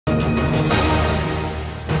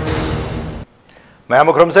Mayam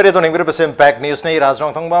Krumsari to Ningri Pasim Pack News Nay Raj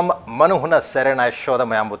Nongthombam Manung Hutna Saturday Night Show the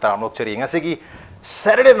Mayam Butaram Lokchari Ngasigi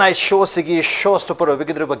Saturday Night Show Sigi shows to put a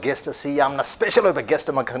wicked guest see Yamna special of a guest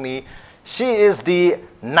Makani. She is the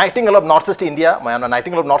Nightingale of Northeast India, Mayamna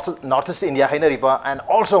Nightingale of Northeast India Hainariba and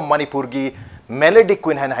also Manipurgi Melody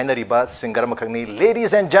Queen Hainariba singer Makani.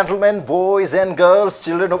 Ladies and gentlemen, boys and girls,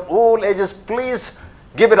 children of all ages, please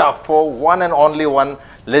give it up for one and only one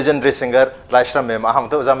legendary singer, Laishram Mema.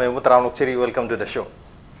 Welcome to the show.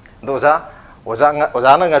 This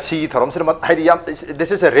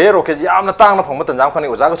is a rare occasion. I am not a Ponga Tanzakani,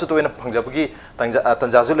 Ozaga to in a Panjabuki,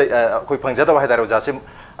 Tanjazula, Kuipanjata Hydrozasim,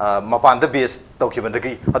 Mapan the base document.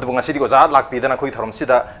 Adunga City was out like Pidana Kuitam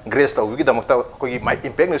Sida, Grace, the Wiki might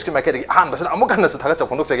impegnus to make it hand, but Amokanas Tagata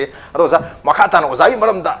Pondoxage, Adoza, Makatan was I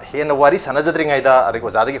Maramda, he and Waris, another ring Ida,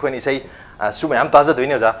 Rikozadi when he say, Sumayam Taza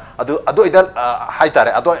Duinaza, Ado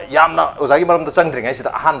Haitare, Ado Yamna, Ozagimaram the Sangring, I said,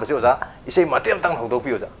 Han Basioza, he say Matil Tang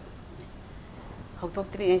Hodopioza.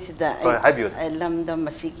 Doctrine is the Lam the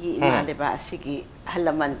Masiki, Maleba, Siki,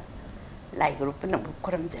 Halaman, like group and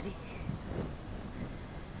Kuramdari.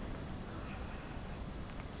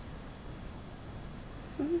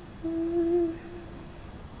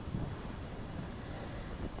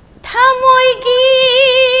 Tamoigi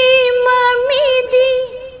Mamidi,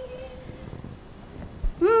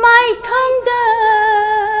 my tongue the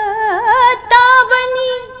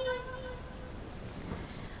Tabani.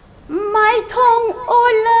 My tongue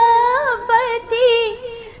ola badi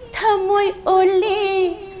thamoy ole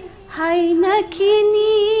haina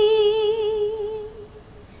kini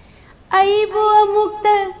aibo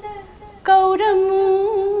amukta kauramu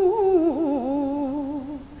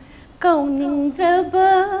kauningdraba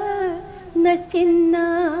nachinna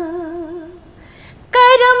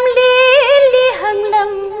karam leli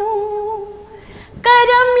hanglamu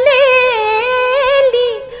karam leli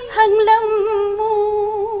hanglamu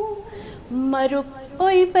Marup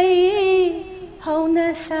oi bay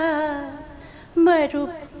haunasha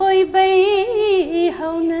Marup oi bay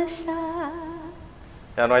haunasha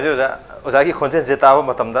Ya nói Ozagi consent zeta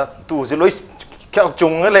matamda tu ziloi kya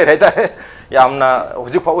chung le rai ta yamna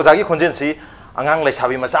Ozagi consent si angang lai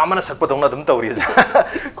sabi masa mana sakpa dongna dum tawri ja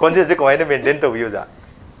consent je koine maintain tawi ja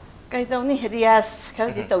Kai tawni rias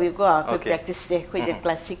khaldi tawi ko ko practice de ko de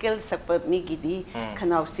classical sakpa mi gidi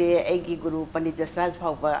khanau se egi guru Pandit Jasraj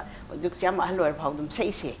phawba juksiam ahlor phawdum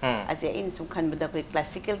sei se aje in sum khan bada ko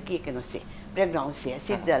classical ki keno se background se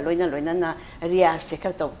da loina na rias se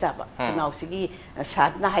khal taw ta ba khanau se gi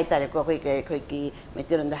sadna hai tare ko ki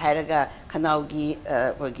meteron da hairaga khanau gi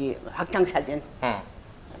ko gi hakchang sajen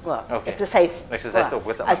exercise to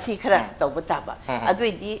asi khara to bata ba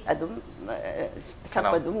aduidi adum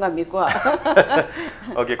sakpa dum ngami ko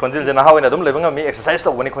okay konjil jena hawina dum lebanga mi exercise to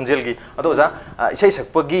woni konjil gi ado ja isai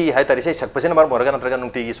sakpa gi hai tari isai sakpa sena mar moraga natraga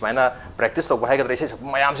nungti gi smaina practice to hai ga isai sakpa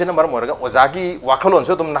mayam sena mar moraga ozagi wakhalon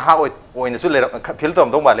so dum naha oina su le feel to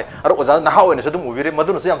dum male aro oza naha oina so dum ubire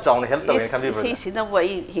madun so yam chauna help to kan bi isai sina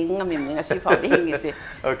wai hingami mi ngasi fa hingi se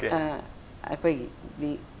okay akoi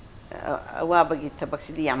di awabagi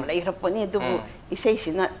tabak-sidi yam lairap po niya dugo isay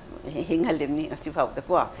sina hinghalim ni asi faw da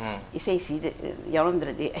ko isay si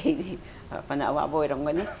yaramdra di ay panawabo irang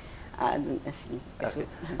gani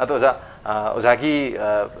ato za ozagi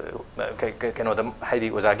keno dam haidi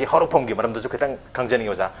ozagi horupom gi maram da kitang kangjani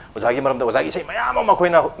ozagi maram da ozagi isay mayam ma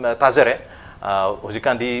koina tazare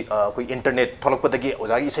hujikan di koi internet tholok padagi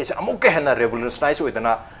ozagi isay sa amuk ke hena revolutionize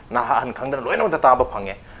oidana na han khangdana loina da taba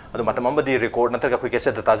phange adu matamamba di record natraga koi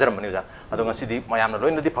kese da tajar mani ja adu ngasi di mayamna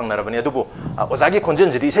loina di phangna rabani adubu ozagi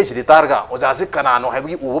khonjen jidi isai sidi targa ozasi kanano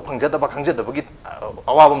haibagi ubu phangja da ba khangja da bagi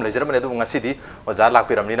awabam lejar mani adubu ngasi di oza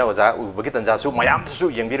lakpiramni na oza ubagi tanja su mayam su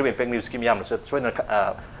yengbi impact news ki miyam so soina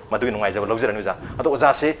madui nungai jaba logjar ni ja adu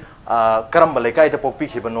ozasi karam balaikai da pokpi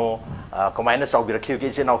khibano kamaina chawbi rakhi ki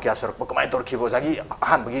je naw kya sarak kamai tor khibo ozagi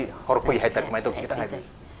han bagi horpoi haita kamai tor kita hai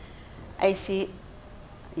I see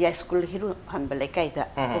ya school hiru han balaikai da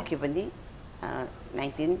okay bani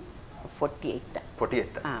 1948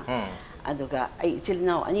 aduga ai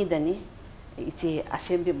chilnau ani dani ichi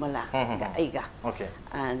assembly mala ga aiga okay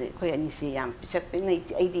and koi ani si yam pisak pe nai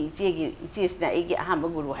ai di ichi sna igi ahamba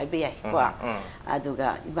guru haibe yai ko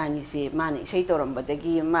aduga ibani si mani sei toram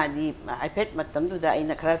badagi madi ipad matam du da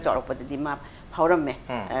aina khara chorok padadi ma phauram me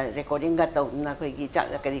recording ga to na koi gi cha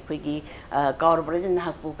kari koi gi kaur bran na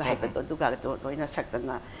hakpu ka haiba to du ga to loina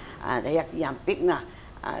saktana da yak yam pik na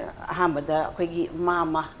ahambada koi gi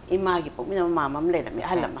mama imagi pokmina mama mle na me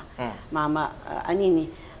halama mama anini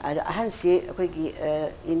ahan si koi gi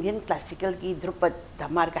Indian classical gi Drupad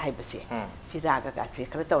Damar ka haibase si raga ka si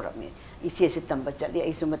khara tawrami ise se tamba chali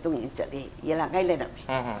ai su matung in chali yela ngai le rami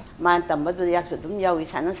man tamba du yak su dum yawi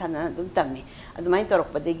sana sana dum tammi adumai torok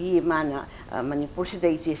padegi mana Manipur si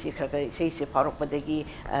dai ise se khara sei se farok padegi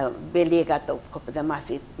bele ga to ko pada ma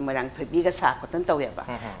si marang thobi ga sa ko tan taw ya ba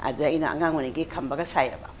adu ina angang woni gi khamba ga sa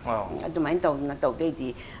ya ba adumai taw na taw dei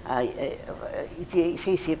di ise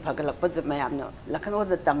sei se phagalak pad mayam no lakhno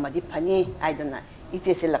da tamma di phani aidana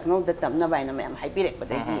iche se Lucknow da tamna baina mayam haipirek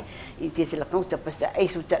padagi iche se Lucknow chapasa ai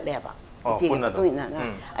su chatleba iche tu ina na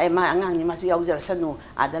ai ma angang ni ma su yau jar sanu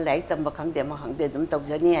ada lai tamba khangde ma khangde dum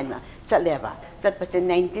tawjani na chatleba chatpase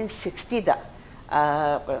 1960 da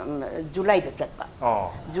July da chatpa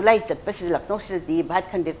July chatpa se Lucknow se di bhat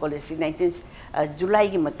khande college 19 July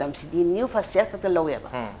gi matam se di new first year ka laweba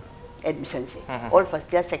admission se all first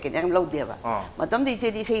year second year law deba matam di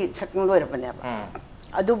che di sei sakno loira paneba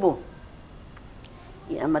adubu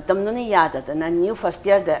matam no ni yada da na new first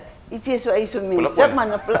year da iche so ai so min jab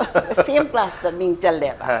man same class da min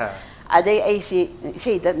challe ba adai ai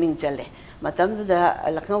sei da min challe matam da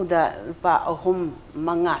Lucknow da pa ahum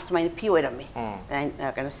manga smai pi oirami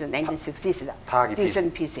kana 1960s da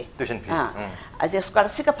tuition fees aje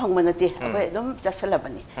scholarship ka phangmanati abai dum chasala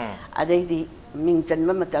bani adai di min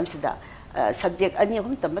chanma matam sida subject ani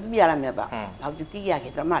hum tamad yaram ba hawjiti ya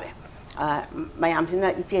ge mare mayam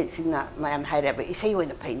sina iche sina mayam haire ba isei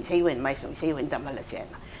wena pain isei wen mai so isei wen tamala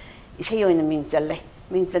sena isei wena min challe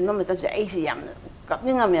min chanma matam se ai si yam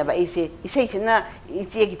kapninga me ba isei sina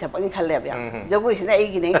iche gi thapang khalle ba jagoi sina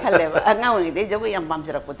ai gi nei khalle ba anga woni de jagoi yam pam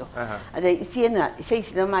jara ko to ade iche na isei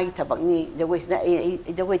sina ma gi thapang ni jagoi sina ai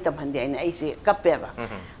jagoi tam hande ai ai se kappe ba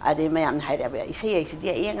ade mayam haire ba isei ai si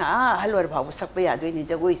dia yenga halwar bhaw sak pa ya doi ni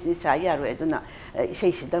jagoi si sa ya ro eduna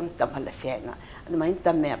isei sidam tamhala sena adumai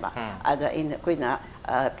tamme ba ada in koina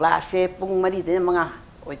class e pung mari de manga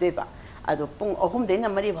oidoi ba ado pung ahum de na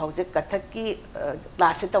mari bhaw je kathak ki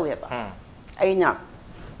class e tawe ba aina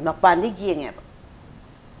mapani gienge ba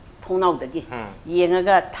thonau da gi yenga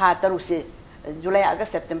ga tha taru se July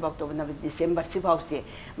August September October November December si bhaw se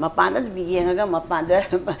mapanda bi yenga ga mapanda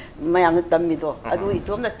mayam tammi do adu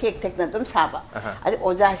itom na tek na tum saba adi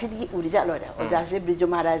oja si di urija lora oja se Briju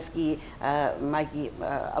Maharaj ki magi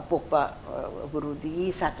apopa guru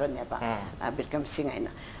di satra ne ba Birkam Singh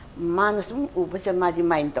aina manasum upasa madi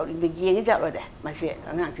main taw bi yenga ja lora ma se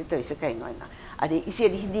angang si toy se kai noina adi ise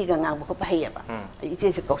di hindi ga ngang ko pahaya ba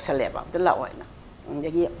ise se koksale ba de la waina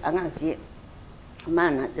jadi angang si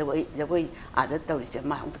mana jagoi ada tauri se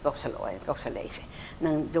ma hong koksal oi koksal ise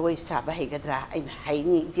nang jagoi sa ba hegadra ai hai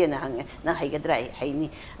ni je na hang na hegadra hai ni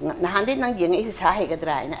na hande nang yeng ise sa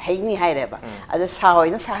hegadra na hai ni hai re ba ada sa hoi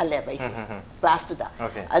na sa le ba ise class tu da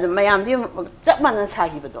ada mayam di chap man sa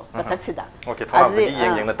hi ba do katak sida okay thora ba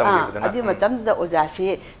yeng na tam hi ba na adi matam da oja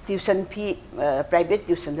se tuition fee private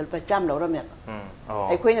tuition dal pa cham lo ram ya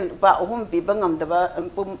ai koina pa ohum pi bangam da ba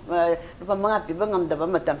pa manga pi bangam da ba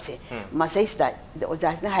matam se ma sai sta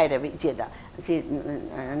oja na hai re bi je da si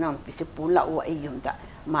nam pi se pula o ai yum da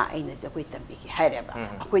ma ai na ja koi tam bi ki hai re ba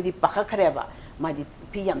akoi di pakha khare ba ma di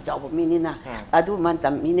pi yam chaw ba mi ni na adu man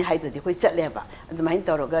tam mi ni hai do di koi chat le ba adu mai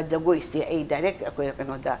to ro ga jagoi se ai direct akoi ka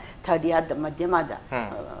no da third year da madhyama da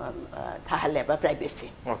tha hale ba private se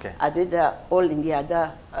adu da all India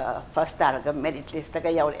da first star ga merit list ga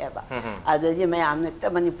yaw le ba adu ji mai am ne ta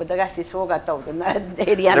mani pada ga si so ga taw na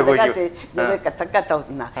area da se jagoi ka ta ka taw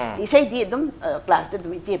na isai di dum class da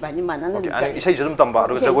dum je ba ni man na isai dum tam ba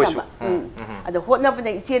ro jagoi su adu hotna ba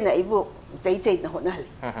ne iche na ibu chai na hotna hali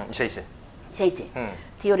isai se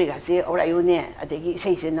theory ga se ora yu ne adegi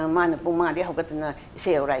sei se na man pu ma de hogat na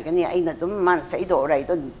se ora ga ni ai na dum man sei do ora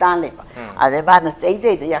do tan le ba ade ba na sei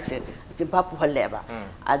de yak se jim pa pu hal le ba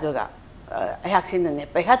adu ga yak sin ne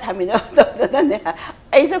pe ha thami no da ne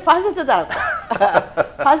ai se fa se da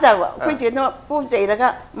fa sa wa koi je no pu je la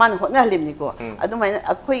ga man ho na lim ni ko adu mai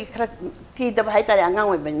akoi khra ki da hai ta ya ngang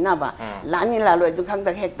oi ben na ba la ni la lo du khang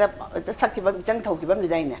da hek da sak ki ba jang thau ki ba mi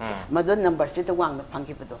dai ne ma do number se to wang na phang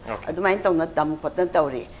ki ba do adu mai tong na tam ko tan taw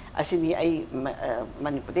ri asini ai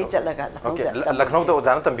Manipur de chat la ga Lucknow da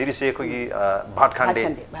ojana tam biri se ko gi bhat khande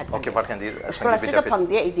okay bhat khande asani ka phang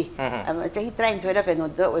de ai di chahi train thoi ka no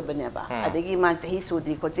do oi ben ba adegi man chahi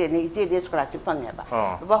sudri ko che ne che de scholarship phang ba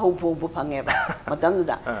ba hu pu bu phang ba matam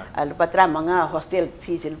da patra manga hostel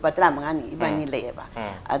fees patra manga ni ibani le ba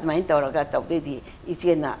admai taw ga taw de di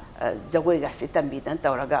iche na jagoi ga se tam bi tan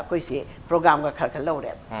taw ga koi se program ga khar khar lo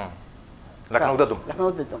re Lucknow da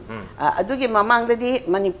dum adugi mamang da di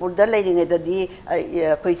Manipur da lai ringai da di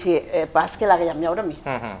koi se pass ke la ga yam yaw rami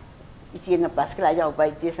इचेना pass class जाऊबा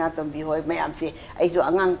इचे सनातोम्बी होय ma'am से आइजो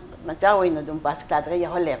अंगांग मचा होइना दुम पास class गा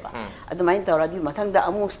याहलेबा अदुमाइन तौरादि मथंगदा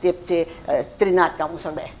अमु step से त्रिनाथ का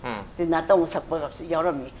मुसले त्रिनाथ तो मुसक्प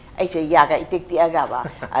यावरमी ऐसे यागा इतेक्ति अगाबा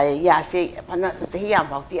या से फना सही याम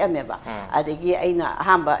फाउति अमेबा अदगी अइना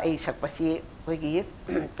हांबा ऐ सकपसी कोइगी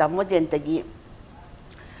तमोजेंतगी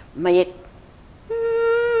मयेक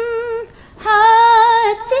हा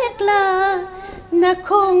चेकला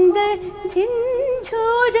नखोंगदे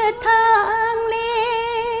जिनछुर थांगले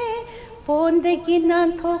पोंदगी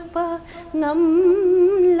नांथोकपा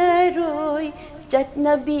ngamlaroy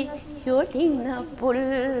chatnabi yoling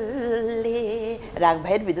pulle rag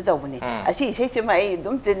bhair bi da tawbani asi sei se mai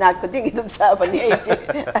dum tinat ko ding dum sa bani ai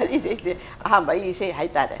asi sei se bai sei hai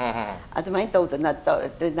ta atu mai taw na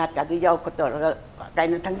tinat ka du yaw ko to kai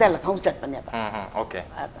na thang da la khong chat bani ba okay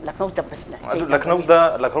la khong chat pasna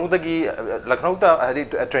lakhnau da hadi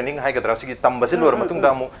training hai gadra sigi tambasi lor matung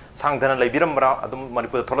da mu sangdana leibiram bra adum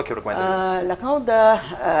manipur tholak khir ko lakhnau da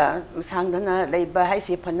sangdana leiba hai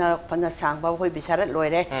se phana sangba hoi bisarat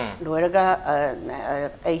loire loiraga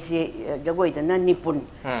ai se jagoi dana nipun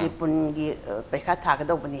gi pekha tha ga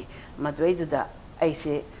dobani madoi du da ai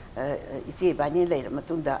se isi bani leir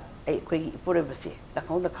matung da ai khoi pure basi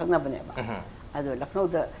lakhnau da khangna bane ba ado lakhnau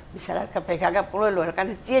da bisarat ka pekha ga pure loira kan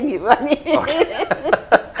chengi bani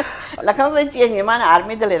lakhnau da chengi mana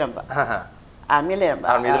army da leram ba army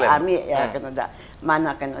kanada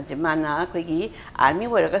mana mana koigi army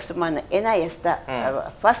waraga sumana NIS da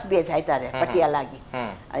first batch hai tare Patiala gi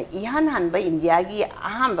ihan han ba India gi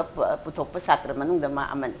aham ba puthokpa satra manung da ma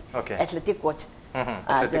amani athletic coach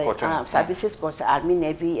services coach army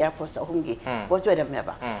navy air force ahungi coach wera me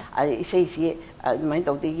ba isei si mai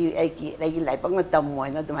tawti gi ai lai pang na tam moi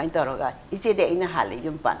na dumai taraga ise de ina hale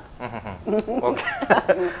yum pan okay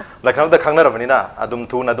lakhnau da khangna rabani na adum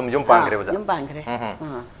thu na adum yum pan gre ba yum pan gre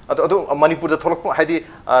adu manipur da tholak haidi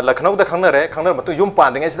lakhnau da khangna matu yum pan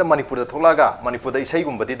dengai sida manipur da tholaga manipur da isai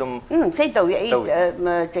gum badi dum sei tawi ai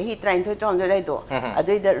chahi train thoi tom dai do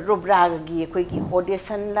adoi da rubra gi khoi gi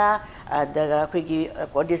audition la da khoi gi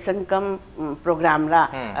audition kam program la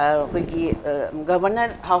khoi gi governor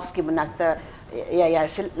house ki manakta ya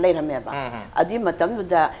sil leirame ba adi matam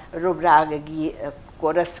da rubra gi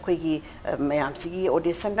chorus khoi mayam sigi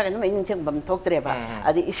audition da no ing chang bam thok tre ba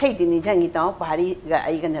adi isai din jangi taw pari ga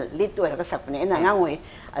ai ga lit to ra sapne na ngangoi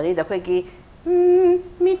adi da khoi gi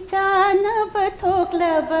mi chana ba thok la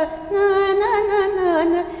ba na na na na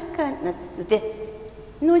na kan na te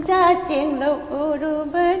nu ja cheng lo uru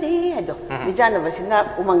bari ado mi chana ba sina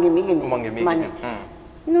umangi mi gi mane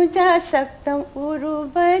nu ja saktam uru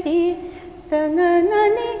bari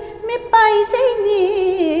tananani mi pai ni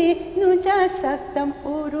nu ja saktam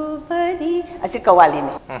uru bari asi kawali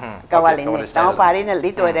ni taw pari na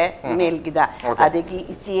lit ore mel gida adegi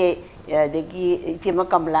isi adegi chima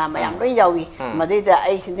kamla mayam loi yawi madai da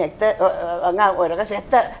ai sinekta anga oraga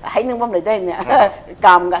sekta hainung bam le dai ne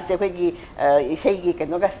kam ga se khoi gi isai gi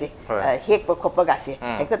keno ga se hek pa khopa ga se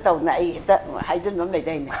ekta taw na ai ta haijun bam le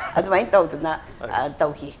dai ne adumai taw na taw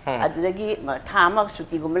hi adudagi thama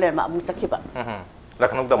suti gum le ma mu chakhiba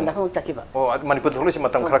lakhnau chakhiba oh manipur tholi si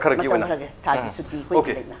matam khara gi wana tha gi suti khoi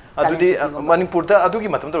okay adudi manipur da adugi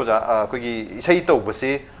matam da ja khoi gi isai taw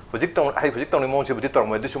base hujik tong ni mong se budi tor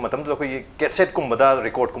mo du su matam da khoi cassette kum da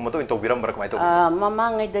record kum to in to biram bar kamai to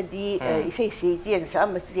mamang ai da di isai si jen sa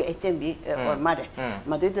ma si HMB or mare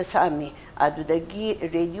madu da sa mi adu da gi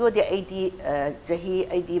radio de ID jahi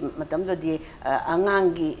ID matam da di angang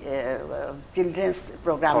gi children's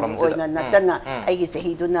program oina natana ai gi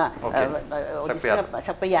jahi duna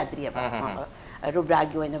sakpa yadri ba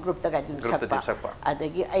rubragi oina group ta ga dun sakpa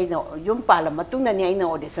adagi aina yum pala matung na ni aina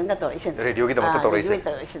audition ka to isen radio gi da to isen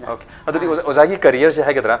okay adudi ozagi career se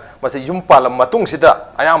hagadra mase yum pala matung sida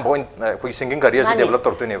ayam point koi singing career se develop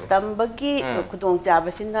tor to ne tambagi kudong jaba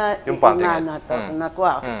sina na na ko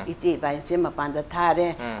iti ba se mapan da thare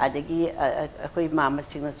adagi koi mama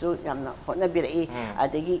singna su yamna hotna birai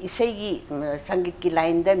adagi isai gi sangit ki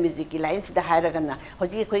line da music ki line sida haraga na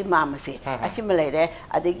hoji koi mama se asim leire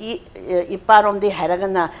adagi iparo de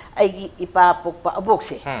haragana aigi ipa pokpa abok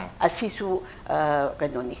se asisu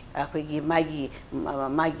kanoni akhoi magi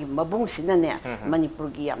mabung sinane manipur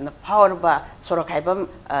gi yamna power ba sorokhaibam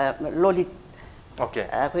lolit okay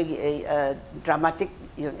akhoi dramatic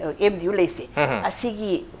mdu lese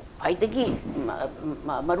asigi aitagi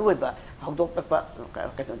maruiba hawdok takpa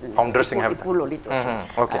founder sing have lolit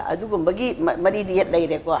okay adugumbagi mari di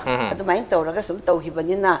leire ko adumain tawraga sum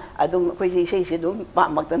tawhibanina adum khoi sei se dum pa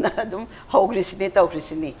magdana adum hogrisni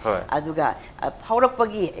tawgrisni aduga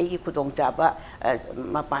phaurakpagi egi khudong chaba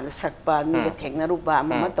mapan sakpa mi thengnaruba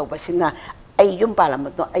mama tawbasina ai yum palam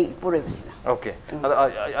to ai pure bisna okay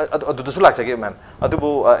adu su lak chage ma'am adu bu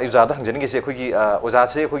ijada hangjani ge se khoi gi oza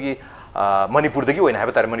se khoi gi manipur dagi oina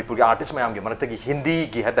haba tar manipur gi artist mayam gi manak gi hindi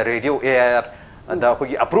gi hada radio air da khoi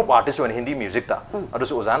gi approve artist oina hindi music ta adu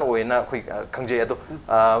su ozan oina khoi khangje adu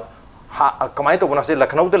kamai to bona se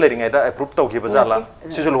lakhnau da leringa da approve to gi bazala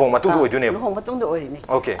se lu hong matung do oidune lu hong matung do oini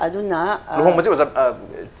okay aduna lu hong ma je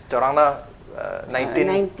charangna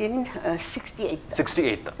 1968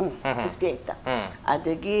 68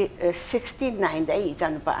 adagi 69 da ai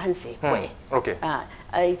jan pa hanse poi okay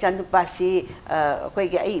ai jan pa si koi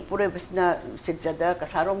gi ai pure bisna sijada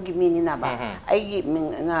kasarom gi mini na ba ai gi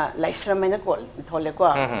na Laishram Mema ko thole ko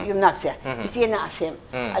yum nak se isi na asem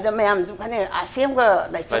ada mayam ju khane asem ga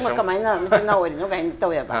Laishram ka mai na na oi no ga ni to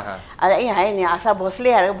ya ba ada ai hai ni asa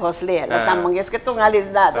bhosle la tam manges ke to ngali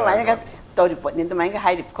da to mai ga tawri potni to mai ga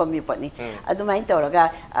hai rip komi potni adu mai to raga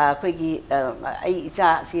khoi gi ai cha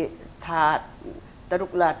si tha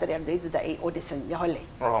taruk la tare am dei da ai audition ya holle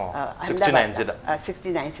 69 sida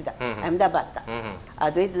 69 sida Ahmedabad ta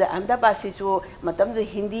adu da Ahmedabad si su matam du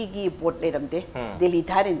hindi gi board le ramde Delhi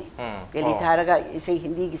thare ni Delhi thara ga sei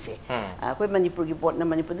hindi gi se koi Manipur gi board na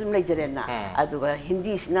Manipur dum lai jare na adu ga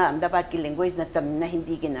hindi sina Ahmedabad ki language na tam na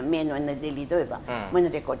hindi gi na men on na Delhi do ba mon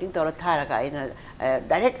recording to thara ga ina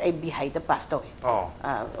direct ai bihai da pass to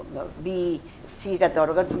bi si ga to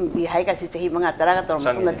ga bihai ga si chahi manga tara ga to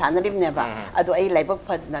na thanarim ne ba adu ai laibak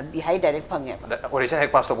phadna bihai direct phange ba audition hek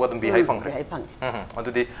pass to bodum bihai phang adu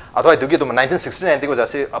di adu du gi to 1969 ti ko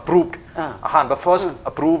jase approved han ba first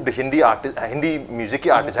approved hindi artist hindi music ki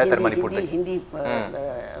artist hai tar Manipur de hindi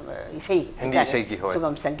isai hindi isai ki hoy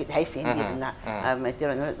sugam sangeet hai se hindi na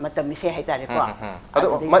matam isai hai tare ko adu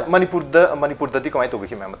Manipur da di kamai to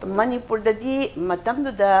gi ma matam Manipur da di matam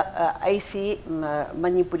da ai si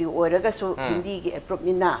Manipuri oiraga su hindi gi approve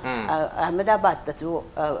ni na Ahmedabad ta su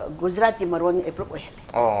Gujarati maron approve oile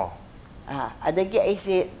adagi ai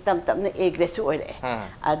se tam na aggressive oile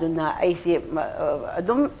aduna ai se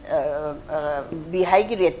adum bihai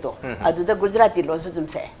gi reto adu da Gujarati lo su dum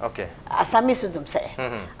se okay Assamese su dum se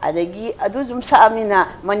adagi adu dum sa amina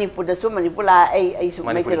Manipur da su Manipur la ai su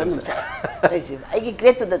mai te dum se ai se ai gi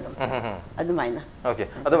great da dum adu mai na okay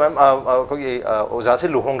adu ma'am ko gi oza se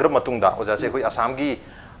luhongra matung da oza se koi Assam gi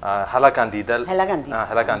halakandi da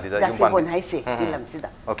yum ban hai se jilam sida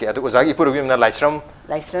okay adu oza gi puru na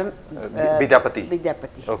Laishram Vidyapati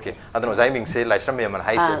okay adu oza ming se Laishram Mema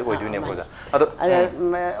hai se oi du ne oza adu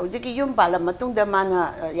ojiki yum pala matung da mana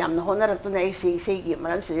yam na honar tu na se gi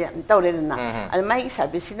maram se tawre na al mai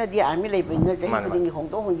service na di army lei bin na jahi buding hong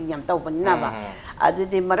to hong yam taw ban na ba adu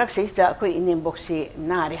de marak se ta koi inem box se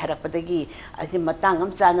na ri harak padagi asi matang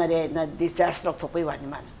am chana re na discharge lok thopai wani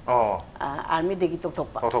man army de gi tok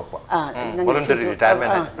thokpa voluntary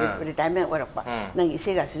retirement orakpa nang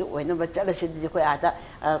ise ga su oina ba chala se di koi ada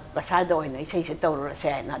pasar da oina ise se tawro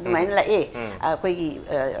se na du mai la koi gi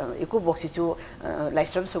iku box chu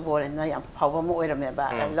Laishram su bol na yam phawa mo oira me ba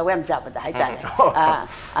lawam ja ba da hai ta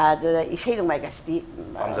ada ise lu mai ga sti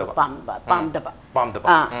pam da ba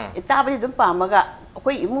ita ba dum pam ga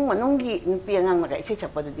koi imung manung gi nupi angang ga ise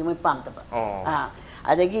chapa du mai pam da ba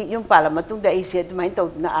adagi yung pala matung da ise du mai to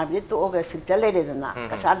na army to oga silcha le de na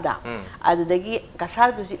kasar da adu dagi kasar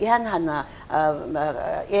du ihan hana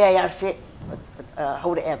AIR se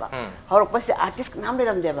hore eba hor pas artist nam le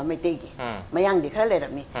ram de ba mai te gi mayang di khara le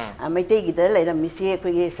ram mi mai te gi da le ram mi se ko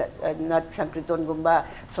ye na sankriton gumba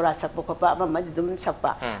sura sakpo ko pa ma dum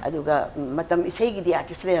sakpa adu ga matam ise gi di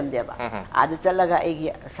artist le ram de ba adu chalaga ai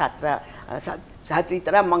gi satra Satri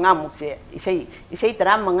tara manga mukse isai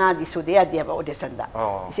tara manga di sudaya dia ba audition da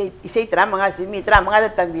isai tara manga simi tara manga da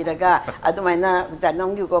tambiraga adu maina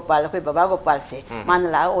janong gi Gopal koi baba Gopal se man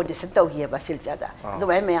la audition to hi ba silcha da adu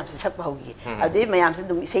mai mayam se sak hogi adu mayam se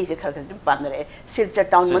dum isai se khar dum pam re silcha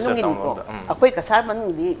town manung gi ko akoi kasar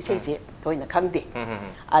manung di isai se toina khangde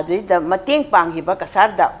adu da mateng pang hi ba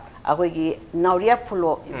kasar da akoi gi Nauria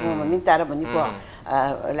Phulo min tara bani ko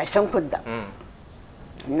Laishram khun da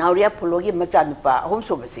Nauria Phulogi macha nupa ahom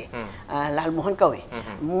so base Lal Mohan kawe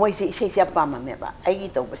moi se ise sia pa ma me ba ai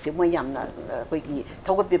gi to base moi yam na koi gi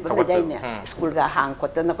thogot pe ba dai ne school ga hang ko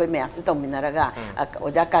ta na koi me am se to minara ga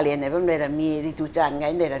oja kale ne bam le ra mi ri tu chan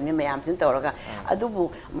ngai le ra mi me am sin to ra ga adu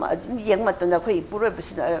bu yeng ma to na koi puro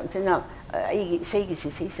base na ꯑꯩꯒꯤ ꯏꯁꯩꯒꯤꯁꯤ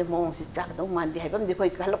ꯏꯁꯩꯁꯦ ꯃꯑꯣꯡꯁꯤ ꯆꯥꯒꯗꯧ ꯃꯥꯟꯗꯦ ꯍꯥꯏꯕ ꯑꯃꯗꯤ ꯑꯩꯈꯣꯏ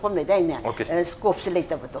ꯈꯜꯂꯛꯄ ꯑꯃ ꯂꯩꯗꯥꯏꯅꯦ ꯁ꯭ꯀꯣꯞꯁꯤ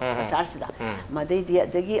ꯂꯩꯇꯕꯗꯣ ꯁꯥꯔꯁꯤꯗ ꯃꯗꯩꯗꯤ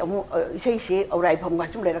ꯑꯗꯒꯤ ꯑꯃꯨꯛ ꯏꯁꯩꯁꯤ ꯑꯧꯔꯥꯏꯐꯝꯒ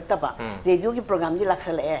ꯁꯨꯝ ꯂꯩꯔꯛꯇꯕ ꯔꯦꯗꯤꯑꯣꯒꯤ ꯄ꯭ꯔꯣꯒ꯭ꯔꯥꯝꯗꯤ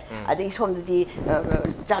ꯂꯥꯛꯁꯜꯂꯛꯑꯦ ꯑꯗꯒꯤ ꯁꯣꯝꯗꯗꯤ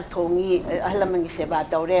ꯆꯥꯛ ꯊꯣꯡꯉꯤ ꯑꯍꯜ ꯂꯃꯟꯒꯤ ꯁꯦꯕꯥ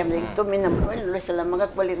ꯇꯧꯔꯦ ꯑꯗꯒꯤ ꯇꯨꯃꯤꯟꯅ ꯂꯣꯏꯅ ꯂꯣꯏꯁꯤꯜꯂꯝꯃꯒ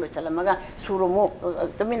ꯀꯣꯜꯂꯤꯛ ꯂꯣꯏꯁꯤꯜꯂꯝꯃꯒ ꯁꯨꯔ ꯑꯃꯨꯛ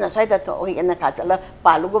ꯇꯨꯃꯤꯟꯅ ꯁ꯭ꯋꯥꯏꯗ ꯑꯩꯈꯣꯏ ꯑꯅꯈꯥ ꯆꯠꯂ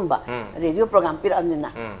ꯄꯥꯜꯂꯨꯒꯨꯝꯕ ꯔꯦꯗꯤꯑꯣ ꯄ꯭ꯔꯣꯒ꯭ꯔꯥꯝ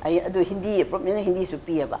ꯄꯤꯔꯛꯑꯕꯅꯤꯅ ꯑꯩ ꯑꯗꯨ ꯍꯤꯟꯗꯤ ꯄ꯭ꯔꯣꯞꯅꯤꯅ ꯍꯤꯟꯗꯤꯁꯨ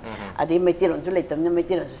ꯄꯤꯌꯦꯕ ꯑꯗꯩ ꯃꯩꯇꯩꯂꯣꯟꯁꯨ ꯂꯩꯇꯕꯅꯤꯅ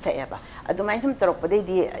ꯃꯩꯇꯩꯂꯣꯟꯁꯨ ꯁꯛꯑꯦꯕ ꯑꯗꯨꯃꯥꯏꯅ ꯁꯨꯝ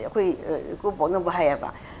ꯇꯧꯔꯛꯄꯗꯩꯗꯤ ꯑꯩꯈꯣই ꯏꯀꯨꯕꯣꯛꯅꯕꯨ ꯍꯥꯏꯌꯦꯕ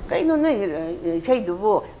ꯀꯩꯅꯣ ꯅꯣꯏ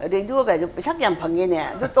ꯏꯁꯩꯗꯨꯕꯨ ꯔꯦꯗꯤꯑꯣꯒꯥꯏꯗꯨ ꯄꯩꯁꯥ ꯀꯌꯥꯝ ꯐꯪꯉꯦꯅꯦ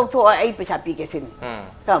ꯑꯗꯨ ꯇꯧꯊꯣꯛꯑꯣ ꯑꯩ ꯄꯩꯁꯥ ꯄꯤꯒꯦ ꯁꯤꯅꯤ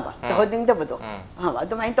ꯈꯪꯕ ꯇꯧꯍꯟꯅꯤꯡꯗꯕꯗꯣ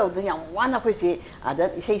ꯑꯗꯨꯃꯥꯏꯅ ꯇꯧꯗꯅ ꯌꯥꯝ ꯋꯥꯅ ꯑꯩꯈꯣꯏꯁꯤ ꯑꯗ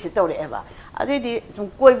ꯏꯁꯩꯁꯤ ꯇꯧꯔꯛꯑꯦꯕ ꯑꯗꯨꯏꯗꯤ ꯁꯨꯝ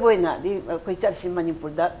ꯀꯣꯏꯕ ꯑꯣꯏꯅꯗꯤ ꯑꯩꯈꯣই ꯆꯠꯁꯤ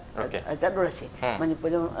ꯃꯅꯤꯄꯨꯔꯗ ꯆꯠꯂꯨꯔꯁꯤ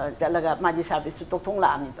ꯃꯅꯤꯄꯨꯔꯗ ꯆꯠꯂꯒ ꯃꯥꯗꯤ ꯁꯥꯔꯚꯤꯁꯁꯨ ꯇꯣꯛꯊꯣꯛ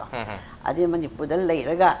ꯂꯥꯛꯑꯝꯅꯤꯗꯣ ꯑꯗꯩ ꯃꯅꯤꯄꯨꯔꯗ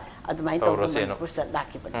ꯂꯩꯔꯒ ꯑꯗꯨꯃꯥꯏꯅ ꯇꯧꯗꯅ ꯃꯅꯤꯄꯨꯔ ꯆꯠ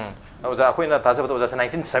ꯂꯥꯛꯈꯤꯕꯅꯤ ꯑꯣꯖꯥ ꯑꯩꯈꯣꯏꯅ ꯇꯥꯖꯕꯗ ꯑꯣꯖꯥꯁꯦ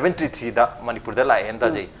 1973ꯗ ꯃꯅꯤꯄꯨꯔꯗ ꯂꯥꯛꯑꯦꯅ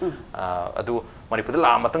ꯇꯥꯖꯩ ꯑꯗꯨ ꯃꯅꯤꯄꯨꯔꯗ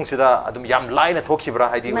ꯂꯥꯛꯑ ꯃꯇꯨꯡꯁꯤꯗ ꯑꯗꯨꯝ ꯌꯥꯝ ꯂꯥꯏꯅ ꯊꯣꯛꯈꯤꯕ꯭ꯔꯥ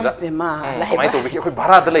ꯍꯥꯏꯗꯤ ꯑꯣꯖꯥ ꯀꯃꯥꯏꯅ ꯇꯧꯕꯤꯒꯦ ꯑꯩꯈꯣꯏ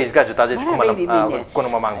ꯚꯥꯔꯥꯗ ꯂꯩꯒꯥꯁꯨ ꯇꯥꯖꯩ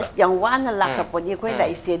ꯀꯣꯅꯨꯡ ꯃꯃꯥꯡꯗ ꯌꯥꯝ ꯋꯥꯅ ꯂꯥꯛꯈ꯭ꯔꯄꯣꯠꯅꯤ ꯑꯩꯈꯣꯏ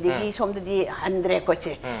ꯂꯥꯛꯏꯁꯦ ꯑꯗꯒꯤ ꯁꯣꯝꯗꯗꯤ ꯍꯟꯗ꯭ꯔꯦ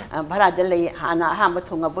ꯑꯩꯈꯣꯏꯁꯦ ꯚꯥꯔꯥꯗ ꯂꯩ ꯍꯥꯟꯅ ꯑꯍꯥꯟꯕ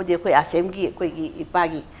ꯊꯨꯡꯉꯕꯨꯗꯤ ꯑꯩꯈꯣꯏ ꯑꯁꯦꯝꯒꯤ ꯑꯩꯈꯣꯏꯒꯤ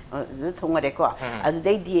ꯏꯄꯥꯒꯤ ꯑꯗꯨꯗ ꯊꯨꯡꯉꯔꯦꯀꯣ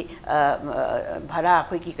ꯑꯗꯨꯗꯩꯗꯤ ꯚꯥꯔꯥ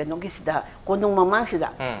ꯑꯩꯈꯣꯏꯒꯤ ꯀꯩꯅꯣꯒꯤꯁꯤꯗ ꯀꯣꯅꯨꯡ ꯃꯃꯥꯡꯁꯤꯗ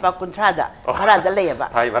ꯂꯨꯄꯥ 50ꯗ ꯚꯥꯔꯥꯗ ꯂꯩꯌꯦꯕ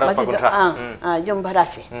ꯃꯁꯤꯁꯨ ꯌꯨꯝ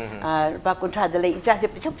ꯚꯥꯔꯥꯁꯦ ꯂꯨꯄꯥ 50ꯗ ꯂꯩ ꯏꯆꯥꯁꯦ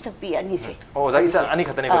ꯄꯤꯁꯛ ꯄꯤꯁꯛ ꯄꯤ ꯑꯅꯤꯁꯦ ꯑꯣꯖꯥ ꯏꯆꯥ ꯑꯅꯤ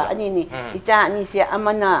ꯈꯛꯇꯅꯦꯀꯣ ꯑꯅꯤꯅꯤ ꯏꯆꯥ ꯑꯅꯤꯁꯦ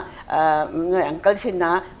ꯑꯃꯅ ꯅꯣꯏ ꯑꯪꯀꯜꯁꯤꯅ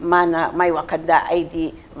ꯃꯥꯅ ꯃꯥꯏ ꯋꯥꯈꯜꯗ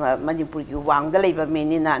ꯑꯩꯗꯤ ꯃꯅꯤꯄꯨꯔꯒꯤ ꯋꯥꯡꯗ ꯂꯩꯕ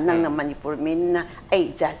ꯃꯤꯅꯤꯅ ꯅꯪꯅ ꯃꯅꯤꯄꯨꯔ ꯃꯤꯅꯤꯅ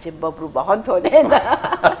ꯑꯩ ꯏꯆꯥꯁꯦ ꯕꯕ꯭ꯔꯨ ꯕꯥꯍꯣꯟ ꯊꯣꯛꯑꯦꯅ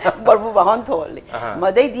ꯕꯕ꯭ꯔꯨ ꯕꯥꯍꯣꯟ ꯊꯣꯛꯍꯜꯂꯤ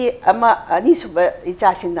ꯃꯗꯩꯗꯤ ꯑꯅꯤꯁꯨꯕ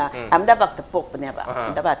ꯏꯆꯥꯁꯤꯅ ꯑꯍꯃꯗꯥꯕꯥꯗꯇ ꯄꯣꯛꯄꯅꯦꯕ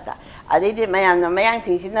ꯑꯍꯃꯗꯥꯕꯥꯗꯇ ꯑꯗꯩꯗꯤ ꯃꯌꯥꯝꯅ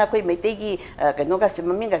ꯃꯌꯥꯡꯁꯤꯡꯁꯤꯅ ꯑꯩꯈꯣꯏ ꯃꯩꯇꯩꯒꯤ ꯀꯩꯅꯣꯒꯁꯦ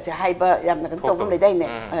ꯃꯃꯤꯡꯒꯁꯦ ꯍꯥꯏꯕ ꯌꯥꯝꯅ ꯀꯩꯅꯣ ꯇꯧꯕ ꯂꯩꯗꯥꯏꯅꯦ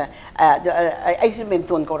ꯑꯩꯁꯨ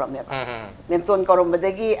ꯃꯦꯝꯇꯣꯟ ꯀꯧꯔꯝꯃꯦꯕ ꯃꯦꯝꯇꯣꯟ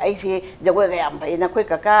ꯀꯧꯔꯝꯕꯗꯒꯤ ꯑꯩꯁꯦ ꯖꯒꯣꯏꯒ ꯌꯥꯝ ꯐꯩꯅ ꯑꯩꯈꯣꯏ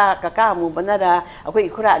ꯀꯀꯥ ꯑꯃꯨꯕꯅꯔ ꯑꯩꯈꯣꯏ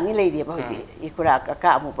ꯏꯈꯨꯔꯥ ꯑꯅꯤ ꯂꯩꯔꯤꯑꯕ ꯍꯧꯖꯤꯛ ꯏꯈꯨꯔꯥ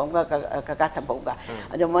ꯀꯀꯥ ꯑꯃꯨꯕꯝꯒ ꯀꯀꯥ ꯊꯝꯕꯧꯒ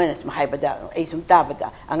ꯑꯗꯣ ꯃꯣꯏꯅ ꯁꯨꯝ ꯍꯥꯏꯕꯗ ꯑꯩ ꯁꯨꯝ ꯇꯥꯕꯗ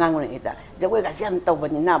ꯑꯉꯥꯡ ꯑꯣꯏꯔꯤꯉꯩꯗ ꯖꯒꯣꯏꯒꯁꯦ ꯌꯥꯝ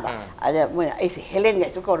ꯇꯧꯕꯅꯤꯅꯕ ꯑꯗ ꯃꯣꯏꯅ ꯑꯩꯁꯦ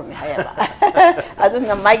ꯍꯦꯂꯦꯟꯒꯥꯏꯁꯨ ꯀꯧꯔꯝꯃꯦ ꯍꯥꯏꯌꯦꯕ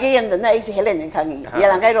ꯑꯗꯨꯅ ꯃꯥꯏꯒꯩꯔꯣꯝꯗꯅ ꯑꯩꯁꯦ ꯍꯦꯂꯦꯟ ꯈꯪꯉꯤ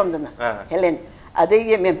ꯌꯦꯂꯥꯡꯀꯥꯏꯔꯣꯝꯗꯅ ꯍꯦꯂꯦꯟ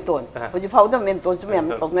ꯑꯗꯒꯤ ꯃꯦꯝꯇꯣꯟ ꯍꯧꯖꯤꯛꯐꯥꯎꯗ ꯃꯦꯝꯇꯣꯟꯁꯨ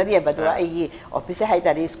ꯃꯌꯥꯝ ꯀꯧꯅꯔꯤꯑꯕ ꯑꯗꯨꯒ ꯑꯩꯒꯤ ꯑꯣꯐꯤꯁꯁꯦ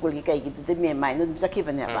ꯍꯥꯏꯇꯥꯔꯦ ꯁ꯭ꯀꯨꯜꯒꯤ ꯀꯩꯒꯤꯗꯨꯗꯤ ꯃꯦꯝ ꯍꯥꯏꯅ ꯑꯗꯨꯝ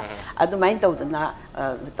ꯆꯠꯈꯤꯕꯅꯦꯕ ꯑꯗꯨꯃꯥꯏꯅ ꯇꯧꯗꯅ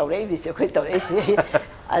ꯇꯧꯔꯛꯏꯕꯤꯁꯦ ꯑꯩꯈꯣꯏ ꯇꯧꯔꯛꯏꯁꯦ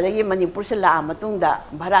ꯑꯗꯒꯤ ꯃꯅꯤꯄꯨꯔꯁꯦ ꯂꯥꯛꯑ ꯃꯇꯨꯡꯗ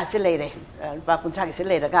ꯚꯥꯔꯥꯁꯦ ꯂꯩꯔꯦ ꯂꯨꯄꯥ 50ꯒꯤꯁꯦ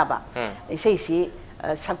ꯂꯩꯔꯒꯕ ꯏꯁꯩꯁꯤ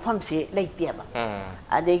ꯁꯛꯐꯝꯁꯤ ꯂꯩꯇꯦꯕ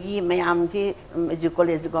ꯑꯗꯒꯤ ꯃꯌꯥꯝꯁꯤ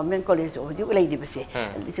ꯀꯣꯂꯦꯖ ꯒꯣꯔꯃꯦꯟ ꯀꯣꯂꯦꯖ ꯍꯧꯖꯤꯛ ꯂꯩꯔꯤꯕꯁꯦ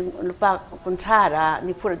ꯂꯨꯄꯥ 50ꯔ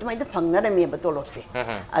 90 ꯑꯗꯨꯃꯥꯏꯅ ꯐꯪꯅꯔꯝꯃꯦꯕ ꯇꯣꯂꯣꯞꯁꯦ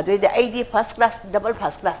ꯑꯗꯨꯏꯗꯤ ꯑꯩꯗꯤ ꯐꯥꯔꯁ ꯀ꯭ꯂꯥꯁ ꯗꯕꯜ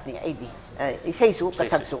ꯐꯥꯔꯁ ꯀ꯭ꯂꯥꯁꯅꯤ ꯑꯩꯗꯤ ꯏꯁꯩꯁꯨ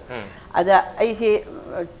ꯀꯊꯛꯁꯨ ꯑꯗ ꯑꯩꯁꯦ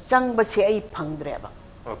ꯆꯪꯕꯁꯦ ꯑꯩ ꯐꯪꯗ꯭ꯔꯦꯕ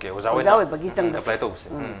ꯑꯣꯖꯥ ꯑꯣꯏꯕꯒꯤ ꯆꯪꯕꯁꯦ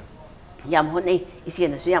ꯌꯥꯝ ꯍꯣꯠꯅꯩ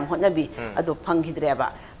ꯏꯆꯦꯅꯁꯨ ꯌꯥꯝ ꯍꯣꯠꯅꯕꯤ ꯑꯗꯣ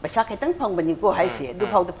ꯐꯪꯈꯤꯗ꯭ꯔꯦꯕ ꯄꯩꯁꯥ ꯈꯤꯇꯪ ꯐꯪꯕꯅꯤꯀꯣ ꯍꯥꯏꯁꯦ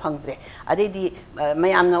ꯑꯗꯨꯐꯥꯎꯗ ꯐꯪꯗ꯭ꯔꯦ ꯑꯗꯩꯗꯤ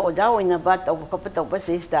ꯃꯌꯥꯝꯅ ꯑꯣꯖꯥ ꯑꯣꯏꯅꯕ ꯇꯧꯕ ꯈꯣꯠꯄ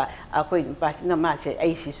ꯇꯧꯕꯁꯤꯗ ꯑꯩꯈꯣꯏ ꯅꯨꯄꯥꯁꯤꯅ ꯃꯥꯁꯦ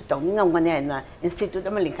ꯑꯩꯁꯤꯁꯨ ꯇꯧꯅꯤꯡꯉꯝꯒꯅꯤ ꯍꯥꯏꯅ ꯏꯟꯁꯇꯤꯇ꯭ꯌꯨꯠ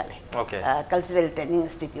ꯑꯃ ꯂꯤꯡꯈꯠꯂꯦ ꯀꯜꯆꯔꯦꯜ ꯇ꯭ꯔꯦꯅꯤꯡ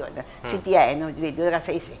ꯏꯟꯁꯇꯤꯇ꯭ꯌꯨꯠ CTI ꯍꯥꯏꯅ ꯍꯧꯖꯤꯛ ꯔꯦꯗꯤꯑꯣꯗꯒ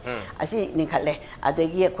ꯁꯛꯏꯁꯦ ꯑꯁꯤ ꯂꯤꯡꯈꯠꯂꯦ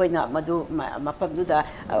ꯑꯗꯒꯤ ꯑꯩꯈꯣꯏꯅ ꯃꯗꯨ ꯃꯐꯝꯗꯨꯗ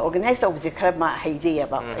ꯑꯣꯔꯒꯅꯥꯏꯖ ꯇꯧꯕꯁꯦ ꯈꯔ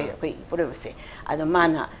ꯍꯩꯖꯩꯑꯕ ꯑꯩꯈꯣꯏ ꯏꯄꯨꯔꯣꯏꯕꯁꯦ ꯑꯗꯣ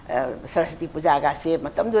ꯃꯥꯅ ꯁꯔꯁꯋꯇꯤ ꯄꯨꯖꯥꯒꯁꯦ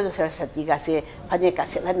ꯃꯇꯝꯗꯨꯗ ꯁꯔꯁꯋꯇꯤꯒꯁꯦ ꯐꯅꯦꯛꯀ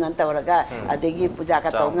ꯁꯦꯠꯍꯟꯅ ꯇꯧꯔꯒ ꯑꯗꯒꯤ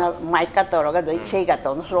ꯄꯨꯖꯥꯒ ꯇꯧꯅ ꯃꯥꯏꯛꯀ ꯇꯧꯔꯒ ꯑꯗꯩ ꯏꯁꯩꯒ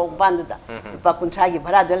ꯇꯧꯅ ꯁꯣꯔꯣꯛ ꯃꯄꯥꯟꯗꯨꯗ ꯂꯨꯄꯥ 50ꯒꯤ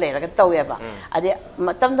ꯚꯔꯥꯗ ꯂꯩꯔꯒ ꯇꯧꯋꯦꯕ ꯑꯗꯩ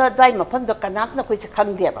ꯃꯇꯝꯗ ꯑꯗꯨꯋꯥꯏ ꯃꯐꯝꯗꯣ ꯀꯅꯥꯝꯇꯅ ꯑꯩꯈꯣꯏꯁꯦ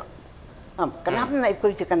ꯈꯪꯗꯦꯕ ꯀꯅꯥꯝꯇꯅ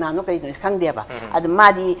ꯑꯩꯈꯣꯏꯁꯦ ꯀꯅꯥꯅꯣ ꯀꯩꯅꯣ ꯈꯪꯗꯦꯕ ꯑꯗꯨ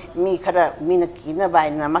ꯃꯥꯗꯤ ꯃꯤ ꯈꯔ ꯃꯤꯅ ꯀꯤꯅꯕ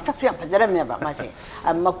ꯍꯥꯏꯅ ꯃꯁꯛꯁꯨ ꯌꯥꯝ ꯐꯖꯔꯝꯃꯦꯕ ꯃꯥꯁꯦ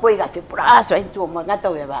ꯃꯀꯣꯏꯒꯁꯦ ꯄꯨꯔꯥ ꯁꯨꯃꯥꯏꯅ ꯆꯣꯝꯃꯒ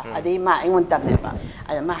ꯇꯧꯋꯦꯕ ꯑꯗꯩ ꯃꯥ ꯑꯩꯉꯣꯟꯗ ꯇꯝꯃꯦꯕ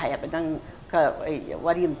ꯑꯗ ꯃꯥ ꯍꯥꯏꯌꯦꯕ ꯅꯪ ꯑꯩ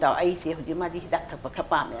ꯋꯥꯔꯤ ꯑꯃ ꯇꯥꯎ ꯑꯩꯁꯦ ꯍꯧꯖꯤꯛ ꯃꯥꯗꯤ ꯍꯤꯗꯥꯛ ꯊꯛꯄ ꯈꯔ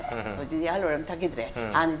ꯄꯥꯝꯃꯦꯕ ꯍꯧꯖꯤꯛꯇꯤ ꯑꯍꯜ ꯑꯣꯏꯔꯝ ꯊꯛꯈꯤꯗ꯭ꯔꯦ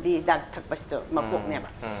ꯍꯥꯟꯅꯗꯤ ꯍꯤꯗꯥꯛ ꯊꯛꯄꯁꯤꯗ ꯃꯀꯣꯛꯅꯦꯕ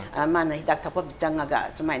ꯃꯥꯅ ꯍꯤꯗꯥꯛ ꯊꯛꯐꯝꯁꯤ ꯆꯪꯉꯒ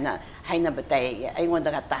ꯁꯨꯃꯥꯏꯅ ꯍꯥꯏꯅꯕ ꯇꯥꯏ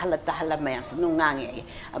ꯑꯩꯉꯣꯟꯗꯒ ꯇꯥꯍꯜꯂ ꯃꯌꯥꯝꯁꯨ ꯑꯗꯨꯝ ꯉꯥꯡꯉꯦ ꯑꯩ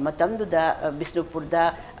ꯃꯇꯝꯗꯨꯗ ꯕꯤꯁꯅꯨꯄꯨꯔꯗ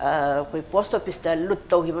ꯑꯩꯈꯣꯏ ꯄꯣꯁꯠ ꯑꯣꯐꯤꯁꯇ ꯂꯨꯠ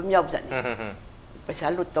ꯇꯧꯈꯤꯕ ꯑꯃ ꯌꯥꯎꯖꯥꯠꯅꯤ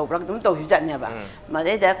ꯄꯩꯁꯥ ꯂꯨꯠ ꯇꯧꯕ꯭ꯔꯥ ꯑꯗꯨꯝ ꯇꯧꯈꯤꯕꯖꯥꯠꯅꯦꯕ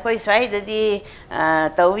ꯃꯗꯩꯗ ꯑꯩꯈꯣꯏ ꯁ꯭ꯋꯥꯏꯗꯗꯤ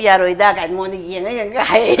ꯇꯧꯕ ꯌꯥꯔꯣꯏꯗ ꯀꯥꯏꯅ ꯃꯉꯣꯟꯗ ꯌꯦꯡꯉ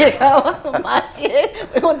ꯍꯥꯏꯌꯦ ꯃꯥꯁꯦ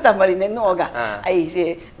ꯑꯩꯉꯣꯟꯗ ꯇꯝꯃꯔꯤꯅꯦ ꯅꯣꯛꯑꯒ ꯑꯩꯁꯦ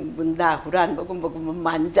ꯒꯨꯟꯗꯥ ꯍꯨꯔꯥꯟꯕꯒꯨꯝꯕ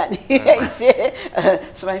ꯃꯥꯟꯖꯥꯠꯅꯤ ꯑꯩꯁꯦ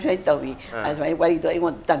ꯁꯨꯃꯥꯏꯅ ꯇꯧꯏ ꯁꯨꯃꯥꯏꯅ ꯋꯥꯔꯤꯗꯣ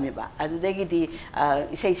ꯑꯩꯉꯣꯟꯗ ꯇꯝꯃꯦꯕ ꯑꯗꯨꯗꯒꯤꯗꯤ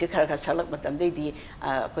ꯏꯁꯩꯁꯦ ꯈꯔ ꯁꯛꯂꯛ ꯃꯇꯝꯗꯩꯗꯤ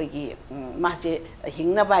ꯑꯩꯈꯣꯏꯒꯤ ꯃꯥꯁꯦ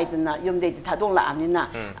ꯍꯤꯡꯅꯕ ꯍꯥꯏꯗꯅ ꯌꯨꯝꯗꯩꯗꯤ ꯊꯥꯗꯣꯛꯂꯛꯑꯕꯅꯤꯅ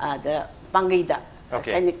ꯑꯗ ꯄꯥꯡꯒꯩꯗ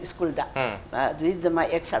ꯁैꯅꯤꯛ ꯁ꯭ꯀꯨꯜꯗ ꯑꯗꯨꯏꯗꯨꯗ ꯃꯥ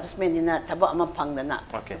ꯑꯦꯛꯁ ꯁꯥꯔꯚꯤꯁꯃꯦꯟꯅꯤꯅ ꯊꯕꯛ ꯑꯃ ꯐꯪꯗꯅ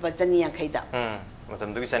ꯂꯨꯄꯥ 150ꯗ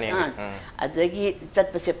ꯃꯇꯝꯗꯨꯒꯤ ꯆꯥꯅꯤꯡ ꯑꯗꯒꯤ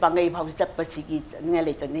ꯆꯠꯄꯁꯦ ꯄꯥꯡꯒꯩ ꯐꯥꯎ ꯆꯠꯄꯁꯤꯒꯤ ꯆꯠꯅꯤꯡꯉꯥꯏ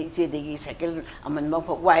ꯂꯩꯇꯅ ꯏꯆꯦꯗꯒꯤ ꯁꯥꯏꯀꯜ ꯑꯃꯟꯕ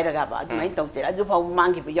ꯐꯥꯎ ꯋꯥꯏꯔꯒꯕ ꯑꯗꯨꯃꯥꯏꯅ ꯇꯧꯖꯩ ꯑꯗꯨ ꯐꯥꯎ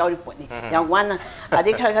ꯃꯥꯡꯈꯤꯕ ꯌꯥꯎꯔꯤ ꯄꯣꯠꯅꯤ ꯌꯥꯝ ꯋꯥꯅ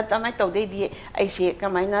ꯑꯗꯩ ꯈꯔ ꯈꯔ ꯀꯃꯥꯏꯅ ꯇꯧꯗꯩꯗꯤ ꯑꯩꯁꯦ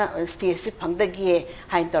ꯀꯃꯥꯏꯅ ꯁ꯭ꯇꯦꯖꯁꯦ ꯐꯪꯗꯒꯦ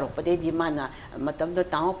ꯍꯥꯏꯅ ꯇꯧꯔꯛꯄꯗꯩꯗꯤ ꯃꯥꯅ ꯃꯇꯝꯗꯣ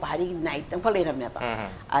ꯇꯥꯃꯣ ꯄꯍꯥꯔꯤꯒꯤ ꯅꯥꯏꯠ ꯑꯃꯈꯛ ꯂꯩꯔꯝꯃꯦꯕ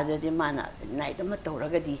ꯑꯗꯨꯗꯤ ꯃꯥꯅ ꯅꯥꯏꯠ ꯑꯃ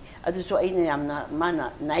ꯇꯧꯔꯒꯗꯤ ꯑꯗꯨꯁꯨ ꯑꯩꯅ ꯌꯥꯝꯅ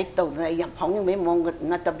ꯃꯥꯅ ꯅꯥꯏꯠ ꯇꯧꯗꯅ ꯑꯩ ꯌꯥꯝ ꯐꯥꯎꯅꯤꯡꯕꯒꯤ ꯃꯑꯣꯡ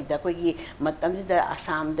ꯅꯠꯇꯕꯤꯗ ꯑꯩꯈꯣꯏꯒꯤ ꯃꯇꯝꯁꯤꯗ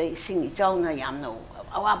ꯑꯁꯥꯝꯗ ꯏꯁꯤꯡ ꯏꯆꯥꯎꯅ ꯌꯥꯝꯅ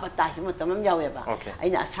ꯑꯋꯥꯕ ꯇꯥꯈꯤꯕ ꯃꯇꯝ ꯑꯃ ꯌꯥꯎꯋꯦꯕ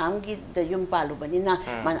ꯑꯩꯅ ꯑꯁꯥꯝꯒꯤꯗ ꯌꯨꯝ ꯄꯥꯜꯂꯨꯕꯅꯤꯅ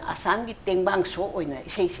ꯃꯥꯅ ꯑꯁꯥꯝꯒꯤ ꯇꯦꯡꯕꯥꯡ ꯁꯣ ꯑꯣꯏꯅ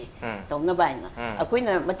ꯏꯁꯩꯁꯦ ꯇꯧꯅꯕ ꯍꯥꯏꯅ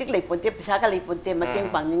ꯑꯩꯈꯣꯏꯅ ꯃꯇꯤꯛ ꯂꯩꯄꯣꯟꯇꯦ ꯄꯩꯁꯥꯒ ꯂꯩꯄꯣꯟꯇꯦ ꯃꯇꯦꯡ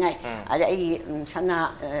ꯄꯥꯡꯅꯤꯡꯉꯥꯏ ꯑꯗ ꯑꯩ ꯁꯅꯥ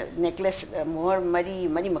ꯅꯦꯛꯀ꯭ꯂꯦꯁ ꯃꯣꯍꯔ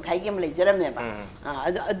ꯃꯔꯤ ꯃꯈꯥꯏꯒꯤ ꯑꯃ ꯂꯩꯖꯔꯝꯃꯦꯕ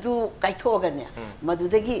ꯑꯗꯨ ꯀꯥꯏꯊꯣꯛꯑꯒꯅꯦ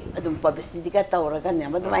ꯃꯗꯨꯗꯒꯤ ꯑꯗꯨꯝ ꯄꯕ꯭ꯂꯤꯁꯤꯇꯤꯒ ꯇꯧꯔꯒꯅꯦ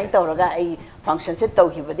ꯃꯗꯨꯃꯥꯏꯅ ꯇꯧꯔꯒ ꯑꯩ ꯐꯪꯁꯟꯁꯦ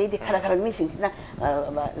ꯇꯧꯈꯤꯕꯗꯩꯗꯤ ꯈꯔ ꯈꯔ ꯃꯤꯁꯤꯡꯁꯤꯅ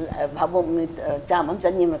ꯚꯥꯕꯣꯛ ꯆꯥꯝꯃ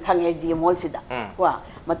ꯆꯅꯤ ꯑꯃ ꯈꯪꯉꯦ ꯗꯤ ꯑꯦꯝ ꯍꯣꯜꯁꯤꯗ ꯀꯣ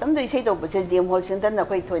ꯃꯇꯝꯗ ꯏꯁꯩ ꯇꯧꯕꯁꯦ ꯗꯤ ꯑꯦꯝ ꯍꯣꯜꯁꯤꯗꯅ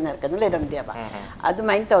ꯑꯩꯈꯣꯏ ꯊꯣꯏꯅ ꯀꯩꯅꯣ ꯂꯩꯔꯝꯗꯦꯕ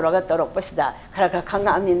ꯑꯗꯨꯃꯥꯏꯅ ꯇꯧꯔꯒ ꯇꯧꯔꯛꯄꯁꯤꯗ ꯈꯔ ꯈꯔ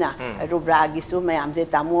ꯈꯪꯉꯛꯑꯕꯅꯤꯅ ꯔꯨꯕ꯭ꯔꯥꯒꯤꯁꯨ ꯃꯌꯥꯝꯁꯦ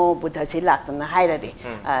ꯇꯥꯃꯣ ꯕꯨꯙꯁꯤ ꯂꯥꯛꯇꯅ ꯍꯥꯏꯔꯗꯤ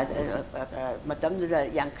ꯃꯇꯝꯗꯨꯗ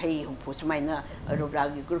ꯌꯥꯡꯈꯩ ꯍꯨꯝꯐꯨ ꯁꯨꯃꯥꯏꯅ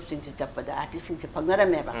ꯔꯨꯕ꯭ꯔꯥꯒꯤ ꯒ꯭ꯔꯨꯞꯁꯤꯡꯁꯦ ꯆꯠꯄꯗ ꯑꯥꯔꯇꯤꯁꯁꯤꯡꯁꯦ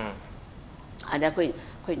ꯐꯪꯅꯔꯝꯃꯦꯕ ꯑꯗ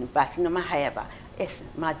ꯑꯩꯈꯣꯏ ꯅꯨꯄꯥꯁꯤꯅ ꯑꯃ ꯍꯥꯏꯌꯦꯕ ꯑꯦꯁ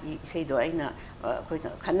ꯃꯥꯗꯤ ꯏꯁꯩꯗꯣ ꯑꯩꯅ ꯑꯩꯈꯣꯏꯅ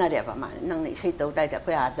ꯈꯟꯅꯔꯦꯕ ꯃꯥ ꯅꯪꯅ ꯏꯁꯩ ꯇꯧꯗꯥꯏꯗ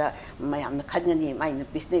ꯑꯩꯈꯣꯏ ꯑꯥꯗ ꯃꯌꯥꯝꯅ ꯈꯟꯒꯅꯤ ꯃꯥꯏ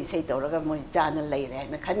ꯅꯨꯄꯤꯁꯤꯅ ꯏꯁꯩ ꯇꯧꯔꯒ ꯃꯣꯏ ꯆꯥꯅ ꯂꯩꯔꯦ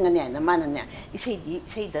ꯍꯥꯏꯅ ꯈꯟꯒꯅꯤ ꯍꯥꯏꯅ ꯃꯥꯅꯅꯦ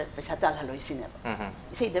ꯏꯁꯩꯗ ꯄꯩꯁꯥ ꯇꯥꯜꯍꯜꯂꯣꯏ ꯁꯤꯅꯦꯕ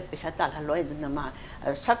ꯏꯁꯩꯗ ꯄꯩꯁꯥ ꯇꯥꯜꯍꯜꯂꯣꯏ ꯑꯗꯨꯅ ꯃꯥ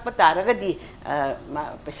ꯁꯛꯄ ꯇꯥꯔꯒꯗꯤ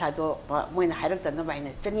ꯄꯩꯁꯥꯗꯣ ꯃꯣꯏꯅ ꯍꯥꯏꯔꯛꯇꯅꯕ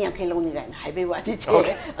ꯍꯥꯏꯅ 150 ꯂꯧꯅꯤ ꯀꯥꯏꯅ ꯍꯥꯏꯕꯩ ꯋꯥꯗꯤ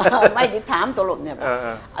ꯃꯥꯏꯗꯤ ꯊꯥ ꯑꯃ ꯇꯣꯂꯣꯞꯅꯦꯕ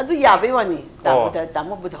ꯑꯗꯨ ꯌꯥꯕꯩ ꯋꯥꯅꯤ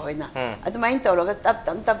ꯇꯥꯃꯣ ꯕꯨꯙ ꯍꯣꯏꯅ ꯑꯗꯨꯃꯥꯏꯅ ꯇꯧꯔꯒ ꯇꯞ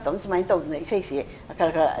ꯇꯞ ꯁꯨꯃꯥꯏꯅ ꯇꯧꯗꯅ ꯏꯁꯩꯁꯦ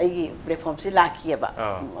ꯈꯔ ꯈꯔ ꯑꯩꯒꯤ ꯄ꯭ꯂꯦꯠꯐꯣꯝꯁꯦ ꯂꯥꯛꯈꯤꯑꯕ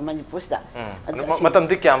ꯃꯅꯤꯄꯨꯔꯁꯤꯗ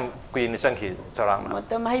ꯃꯇꯝꯗꯤ ꯀꯌꯥꯝ ꯀꯨꯏꯅ ꯆꯪꯈꯤ ꯆꯥꯎꯔꯥꯛꯅ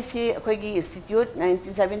ꯃꯇꯝ ꯍꯥꯏꯁꯤ ꯑꯩꯈꯣꯏꯒꯤ ꯏꯟꯁꯇꯤꯇ꯭ꯌꯨꯠ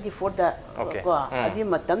 1974ꯗ ꯀꯣ ꯑꯗꯨꯒꯤ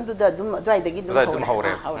ꯃꯇꯝꯗꯨꯗ ꯑꯗꯨꯝ ꯑꯗꯨꯋꯥꯏꯗꯒꯤ ꯑꯗꯨꯝ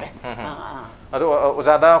ꯍꯧꯔꯦ ꯑꯗꯣ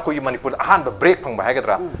ꯑꯣꯖꯥꯗ ꯑꯩꯈꯣꯏꯒꯤ ꯃꯅꯤꯄꯨꯔꯗ ꯑꯍꯥꯟꯕ ꯕ꯭ꯔꯦꯛ ꯐꯪꯕ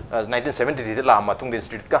ꯍꯥꯏꯒꯗ꯭ꯔꯥ 1973ꯗ ꯂꯥꯛꯑ ꯃꯇꯨꯡꯗ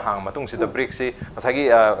ꯏꯟꯁꯇꯤꯇ꯭ꯌꯨꯠꯀ ꯍꯥꯡꯉ ꯃꯇꯨꯡꯁꯤꯗ ꯕ꯭ꯔꯦꯛꯁꯤ ꯉꯁꯥꯏꯒꯤ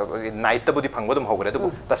ꯅꯥꯏꯠꯇꯕꯨꯗꯤ ꯐꯪꯕ ꯑꯗꯨꯝ ꯍꯧꯈ꯭ꯔꯦ ꯑꯗꯨꯕꯨ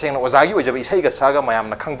ꯇꯁꯦꯡꯅ ꯑꯣꯖꯥꯒꯤ ꯑꯣꯏꯖꯕ ꯏꯁꯩꯒ ꯁꯛꯑꯒ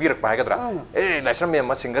ꯃꯌꯥꯝꯅ ꯈꯪꯕꯤꯔꯛꯄ ꯍꯥꯏꯒꯗ꯭ꯔꯥ ꯂꯥꯏꯁ꯭ꯔꯝ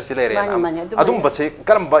ꯃꯦꯝ ꯁꯤꯡꯒꯔꯁꯤ ꯂꯩꯔꯦꯅ ꯑꯗꯨꯝꯕꯁꯦ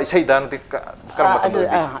ꯀꯔꯝꯕ ꯏꯁꯩꯗ ꯀꯔꯝꯕ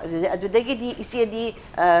ꯃꯇꯝꯗ ꯑꯗꯨꯗꯒꯤꯗꯤ ꯏꯆꯦꯗꯤ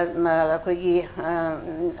ꯑꯩꯈꯣꯏꯒꯤ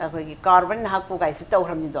ꯀꯥꯔꯕꯟ ꯅꯍꯥꯛꯄꯨ ꯀꯥꯏꯁꯤ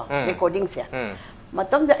ꯇꯧꯈ꯭ꯔꯕꯅꯤꯗꯣ ꯔꯦꯀꯣꯔꯗꯤꯡꯁꯦ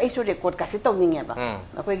ꯃꯇꯝꯗ ꯑꯩꯁꯨ ꯔꯦꯀꯣꯔꯗꯀꯥꯁꯦ ꯇꯧꯅꯤꯡꯉꯦꯕ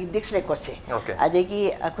ꯑꯩꯈꯣꯏꯒꯤ ꯗꯤꯛꯁ ꯔꯦꯀꯣꯔꯗꯁꯦ ꯑꯗꯒꯤ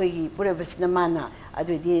ꯑꯩꯈꯣꯏꯒꯤ ꯄꯨꯔꯩꯕꯁꯤꯅ ꯃꯥꯅ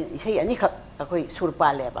ꯑꯗꯨꯏꯗꯤ ꯏꯁꯩ ꯑꯅꯤꯈꯛ ꯑꯩꯈꯣꯏ ꯁꯨꯔ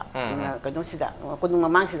ꯄꯥꯜꯂꯦꯕ ꯀꯩꯅꯣꯁꯤꯗ ꯀꯣꯅꯨꯡ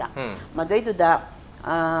ꯃꯃꯥꯡꯁꯤꯗ ꯃꯗꯩꯗꯨꯗ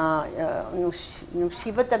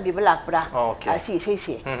ꯅꯨꯡꯁꯤꯕ ꯇꯝꯕꯤꯕ ꯂꯥꯛꯄ꯭ꯔꯥ ꯑꯁꯤ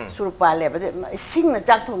ꯏꯁꯩꯁꯦ ꯁꯨꯔ ꯄꯥꯜꯂꯦꯕ ꯁꯤꯡꯅ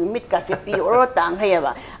ꯆꯥꯛ ꯊꯣꯡꯉꯤ ꯃꯤꯠꯀꯥꯁꯦ ꯄꯤ ꯑꯣꯔꯣ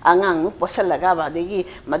ꯇꯥꯡꯈꯩꯑꯕ ꯑꯉꯥꯡꯅ ꯄꯣꯠꯁꯜꯂꯒꯕ ꯑꯗꯒꯤ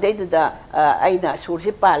ꯃꯗꯩꯗꯨꯗ ꯑꯩꯅ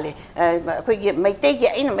ꯁꯨꯔꯁꯤ ꯄꯥꯜꯂꯦ ꯑꯩꯈꯣꯏꯒꯤ ꯃꯩꯇꯩꯒꯤ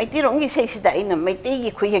ꯑꯩꯅ ꯃꯩꯇꯩꯔꯣꯝꯒꯤ ꯏꯁꯩꯁꯤꯗ ꯑꯩꯅ ꯃꯩꯇꯩꯒꯤ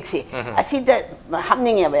ꯈꯨꯌꯦꯛꯁꯦ ꯑꯁꯤꯗ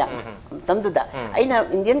ꯍꯥꯞꯅꯤꯡꯉꯦꯕ ꯌꯥꯝ ꯃꯇꯝꯗꯨꯗ ꯑꯩꯅ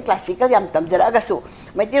ꯏꯟꯗꯤꯌꯟ ꯀ꯭ꯂꯥꯁꯤꯀꯦꯜ ꯌꯥꯝ ꯇꯝꯖꯔꯛꯑꯒꯁꯨ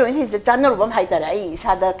ꯃꯩꯇꯩꯔꯣꯝ ꯏꯁꯩꯁꯤꯗ ꯆꯥꯟꯅꯔꯨꯕ ꯑꯃ ꯍꯥꯏꯇꯥꯔꯦ ꯑꯩ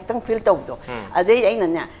ꯏꯁꯥꯗ ꯈꯤꯇꯪ ꯐꯤꯜ ꯇꯧꯕꯗꯣ ꯑꯗꯩ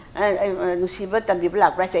ꯑꯩꯅꯅꯦ ꯅꯨꯡꯁꯤꯕ ꯇꯝꯕꯤꯕ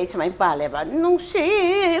ꯂꯥꯛꯄ꯭ꯔꯥ ꯍꯥꯏꯁꯦ ꯑꯩ ꯁꯨꯃꯥꯏꯅ ꯄꯥꯜꯂꯦꯕ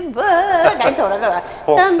ꯅꯨꯡꯁꯤꯕ ꯀꯥꯏꯅ ꯇꯧꯔꯒ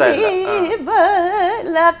ꯇꯝꯕꯤꯕ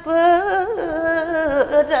ꯂꯥꯛꯄ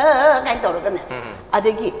ꯀꯥꯏꯅ ꯇꯧꯔꯒꯅꯦ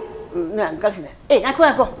ꯑꯗꯒꯤ ꯅꯣꯏ ꯑꯪꯀꯜꯁꯤꯅꯦ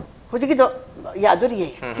ꯉꯥꯏꯈꯣ ꯍꯧꯖꯤꯛꯀꯤꯗꯣ ꯌꯥꯗꯣꯔꯤꯌꯦ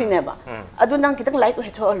ꯁꯤꯅꯦꯕ ꯑꯗꯨ ꯅꯪ ꯈꯤꯇꯪ ꯂꯥꯏꯠ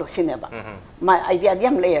ꯑꯣꯏꯊꯣꯛꯍꯜꯂꯣ ꯁꯤꯅꯦꯕ ꯃꯥ ꯑꯥꯏꯗꯤꯌꯥꯗꯤ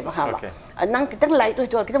ꯌꯥꯝ ꯂꯩꯌꯦꯕ ꯈꯪꯕ ꯅꯪ ꯈꯤꯇꯪ ꯂꯥꯏꯠ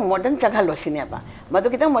ꯑꯣꯏꯊꯣꯛꯑ ꯈꯤꯇꯪ ꯃꯣꯗꯔꯟ ꯆꯪꯍꯜꯂꯣ ꯁꯤꯅꯦꯕ ꯃꯗꯨ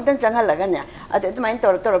ꯈꯤꯇꯪ ꯃꯣꯗꯔꯟ ꯆꯪꯍꯜꯂꯒꯅꯦ ꯑꯗꯨꯃꯥꯏꯅ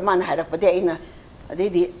ꯇꯧꯔ ꯃꯥꯅ ꯍꯥꯏꯔꯛꯄꯗꯤ ꯑꯩꯅ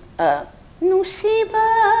ꯑꯗꯩꯗꯤ ꯅꯨꯡꯁꯤꯕ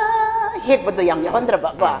ꯍꯦꯛꯄꯗꯣ ꯌꯥꯝ ꯌꯥꯎꯍꯟꯗ꯭ꯔꯕ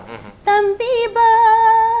ꯀꯣ ꯇꯝꯕꯤꯕ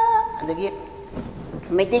ꯑꯗꯒꯤ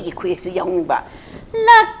ꯃꯩꯇꯩꯒꯤ ꯈꯨꯌꯦꯛꯁꯨ ꯌꯥꯎꯅꯤꯡꯕ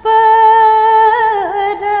ꯂꯥꯛꯄꯔ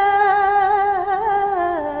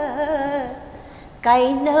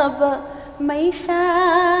ꯀꯥꯏꯅꯕ ꯃꯩꯁꯥ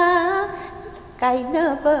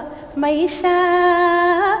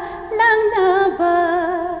ꯂꯥꯡꯅꯕ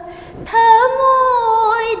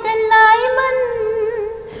ꯊꯃꯣꯏꯗ ꯂꯥꯏꯃꯟ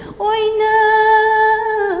ꯑꯣꯏꯅꯕ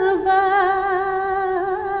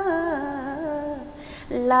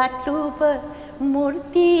ꯂꯥꯠꯂꯨꯕ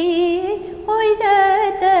ꯃꯨꯔꯇꯤ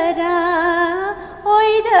ꯑꯣꯏꯔꯗꯔꯥ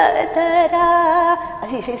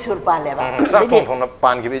ꯑꯁꯤ ꯏꯁꯩ ꯁꯨꯔ ꯄꯥꯜꯂꯦꯕ ꯆꯥꯛ ꯊꯣꯡꯅ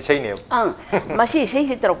ꯄꯥꯟꯈꯤꯕ ꯏꯁꯩꯅꯦꯕ ꯃꯁꯤ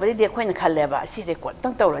ꯏꯁꯩꯁꯤ ꯇꯧꯔꯛꯄꯗꯩꯗꯤ ꯑꯩꯈꯣꯏꯅ ꯈꯜꯂꯦꯕ ꯑꯁꯤ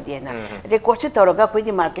ꯔꯦꯀꯣꯔꯗꯇꯪ ꯇꯧꯔꯗꯤꯅ ꯔꯦꯀꯣꯔꯗꯁꯤ ꯇꯧꯔꯒ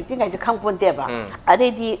ꯑꯩꯈꯣꯏꯗꯤ ꯃꯥꯔꯀꯦꯇꯤꯡ ꯍꯥꯏꯁꯦ ꯈꯪꯄꯣꯟꯇꯦꯕ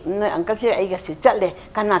ꯑꯗꯩꯗꯤ ꯅꯣꯏ ꯑꯪꯀꯜꯁꯦ ꯑꯩꯒꯁꯤ ꯆꯠꯂꯦ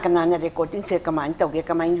ꯀꯅꯥꯅ ꯔꯦꯀꯣꯔꯗꯤꯡꯁꯦ ꯀꯃꯥꯏꯅ ꯇꯧꯒꯦ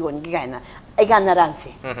ꯀꯃꯥꯏꯅ ꯌꯣꯟꯒꯦ ꯀꯥꯏꯅ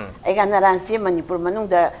ꯑꯩꯒꯥꯅꯔꯥꯟꯁꯦ ꯃꯅꯤꯄꯨꯔ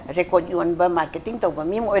ꯃꯅꯨꯡꯗ ꯔꯦꯀꯣꯔꯗ ꯌꯣꯟꯕ ꯃꯥꯔꯀꯦꯇꯤꯡ ꯇꯧꯕ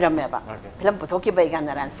ꯃꯤ ꯑꯃ ꯑꯣꯏꯔꯝꯃꯦꯕ ꯐꯤꯂꯝ ꯄꯨꯊꯣꯛꯈꯤꯕ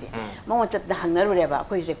ꯑꯩꯒꯥꯅꯔꯥꯟꯁꯦ ꯃꯉꯣꯟ ꯆꯠꯇ ꯍꯪꯅꯔꯨꯔꯦꯕ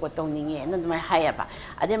ꯑꯩꯈꯣꯏ ꯔꯦꯀꯣꯔꯗ ꯇꯧꯅꯤꯡꯉꯦꯅ ꯑꯗꯨꯃꯥꯏꯅ ꯍꯥꯏꯌꯦꯕ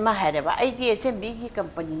ꯑꯗꯩ ꯃꯥ ꯍꯥꯏꯔꯦꯕ ꯑꯩꯗꯤ HMBꯒꯤ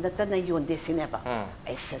ꯀꯝꯄꯅꯤ ꯅꯠꯇꯅ ꯌꯣꯟꯗꯦ ꯁꯤꯅꯦꯕ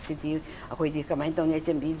ꯑꯩꯁ ꯑꯁꯤꯗꯤ ꯑꯩꯈꯣꯏꯗꯤ ꯀꯃꯥꯏꯅ ꯇꯧꯅꯤ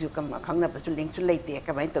HMBꯁꯨ ꯈꯪꯅꯕꯁꯨ ꯂꯤꯡꯁꯨ ꯂꯩꯇꯦ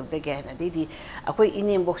ꯀꯃꯥꯏꯅ ꯇꯧꯗꯒꯦ ꯍꯥꯏꯅ ꯑꯗꯩꯗꯤ ꯑꯩꯈꯣꯏ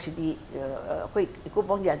ꯏꯅꯦꯝꯕꯣꯛꯁꯤꯗꯤ ꯑꯩꯈꯣই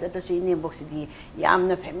ꯏꯀꯨꯕꯣꯛꯌꯥꯗꯁꯨ ꯏꯅꯦꯝꯕꯣꯛꯁꯤꯗꯤ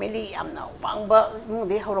ꯌꯥꯝꯅ ꯐꯦꯃꯤꯂꯤ ꯌꯥꯝꯅ ꯋꯥꯡꯕ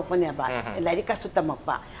ꯏꯃꯨꯡꯗꯒꯤ ꯍꯧꯔꯛꯄꯅꯦꯕ ꯂꯥꯏꯔꯤꯛꯀꯁꯨ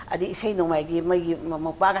ꯇꯝꯃꯛꯄ ꯑꯗꯩ ꯏꯁꯩ ꯅꯣꯡꯃꯥꯏ वाइगी मगी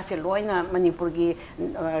मौपा से लोइना मणिपुर की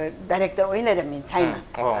डायरेक्टर ओइन लेरमी थाइना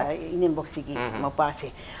इनेम्बोक्सी की मौपा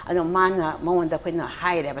से अदो माना मौंदा खोइना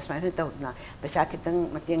हाइरे बस माइ तौना पैसा खितंग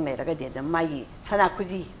मतेंग लेरगा दे मागी सना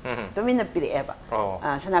खुजी तुमिना पिरेबा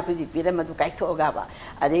सना खुजी पिरे मदु काइथोगाबा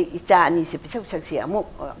अदे इचा अनि से पिसक सकसी अमु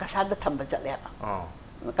कसादा थंबा चलेबा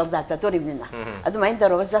कलदा चतोरिबनिना अदुमाइन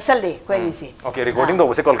तरोगा जसले कोइनिसी ओके रिकॉर्डिंग तो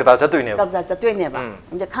उसे कोलकाता चतुइने कलदा चतुइनेबा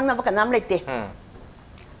जे खंगना कनाम लेते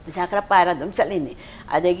पैसा खरा पायरा दम चलिनी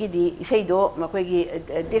अदगिदी इसेदो मखोगी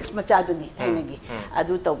डेक्स मचादुनी थाइनगी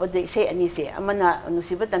अदु तौबा जे इसे अनि से अमना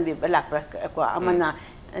नुसिबा तंबी लाक्रा को अमना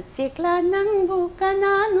चेक्ला नंगबु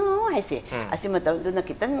कनानो हाइसे असि मतदुना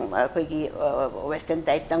कितन अखोगी वेस्टर्न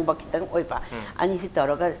टाइप तंगबा कितन ओइबा अनि सि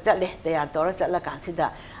तरोगा चले तयार तोरा चला कांसिदा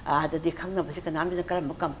आदि खंगना बसे कनाम करम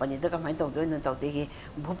कंपनी द कमाइन तौदोइन तौदेगी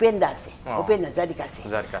भूपेंदा से भूपेंदा जारिका से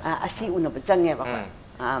असि उनब चंगेबा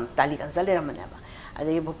तालिका चलेरमनेबा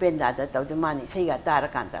अदे भूपेंदा तौदे मानी सैगा तारा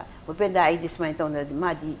कांता भूपेंदा आई दिसमाइन तौना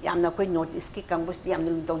मादी यामना कोइ नॉर्थ ईस्ट की कंबुस्ती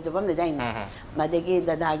यामना तौजबम ले दाइन मादेगी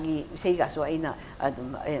दादागी सैगा सो आइना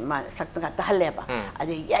मा सक्तगा तहलेबा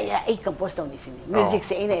अदे या आई कंपोज तौनी सिनी म्यूजिक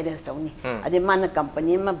से आइना एरेंज तौनी अदे माना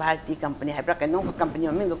कंपनी मा भारतीय कंपनी हाइब्रा कनो कंपनी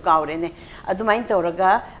मिंग कावरेने अदुमाइन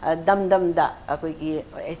तौरगा दम दा अकोगी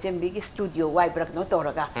एचएमबी की स्टूडियो वाइब्रा कनो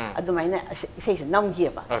तौरगा अदुमाइन सैसे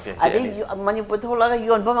नमगियबा अदे मणिपुर थोलगा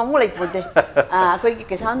योनबा ममु लैपोते अकोगी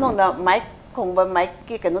केसा नोंदा माइक खोंबा माइक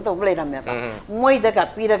की कनो तो लेरमेबा मोइदगा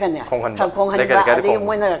पिरगने खोंहनबा अदे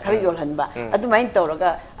मोइना खरि योलहनबा अदुमाइन तौरगा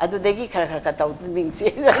अदुदगी खर खर तौ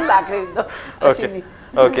मिंगसे लाखरेदो असिनी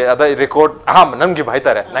ओके अदा रिकॉर्ड हम नमगी भाई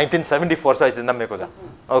तारे 1974 साइज नम्मे को जा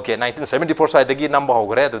okay 1974 size दगी number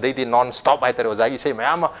होगरे अदुदैदी non stop भाई तारे ओजागी से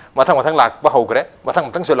मयाम मथंग मथंग लाकबा होगरे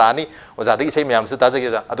मथंग सो लानी ओजादगी से मयाम से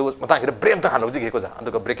ताजगे जा अदु मथंग हिर ब्रेक त हानोजी को जा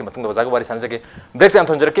अदुगा ब्रेक मथंग ओजागा वारी सानजगे ब्रेक ताम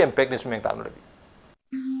थंजरके impact निस्मेंग तानो rabi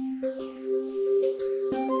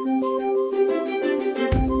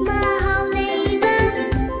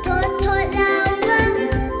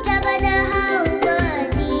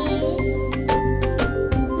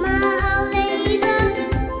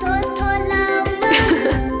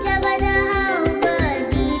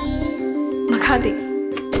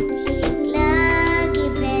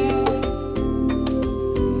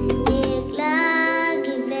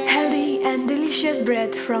Healthy and delicious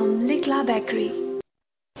bread from Likla Bakery.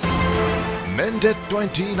 Mendet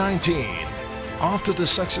 2019. After the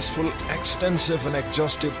successful, extensive and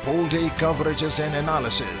exhaustive poll day coverages and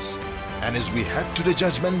analysis, and as we head to the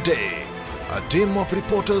judgment day, a team of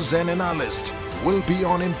reporters and analysts will be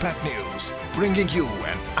on Impact News, bringing you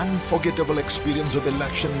an unforgettable experience of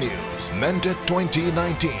election news. Mendet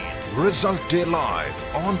 2019. Result Day live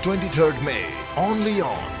on 23rd May. Only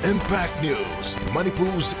on Impact News,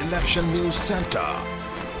 Manipur's Election News Center.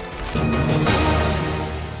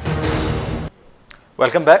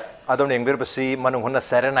 Welcome back. Adon Engbir basi Manung Hutna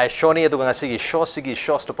Saturday Shoni aduga ngasi show sigi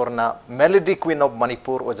shows to porna Melody Queen of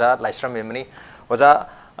Manipur oja Laishram Mema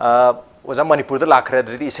oja Manipur da lakhre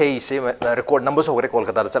didi se record numbers hogre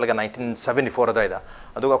Kolkata da chalaga 1974 adaida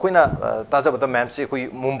aduga koina taja bata ma'am se koi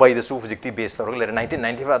Mumbai da su hujikti base tor le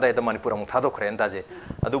 1995 adaida Manipur amuk thado khre andaje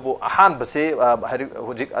adubu ahan base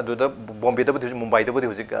hujik aduda Bombay da budi Mumbai da budi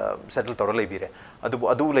hujik settle tor le bire adubu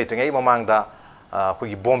adu le tringai mamang da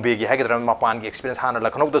कोई बॉम्बे की है कि तरह मापान की experience हाँ ना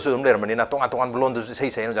लखनऊ तो सुन ले रमनी ना तोंगा लोन तो सही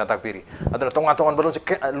सही ना जाता पीरी अदर तोंगा लोन से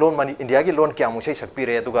लोन मनी इंडिया की लोन क्या मुझे सही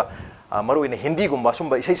पीरे है तो का मरु इन हिंदी गुम्बा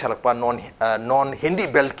सुन सही सलकपा नॉन हिंदी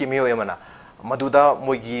बेल्ट की मियो यमना मधुदा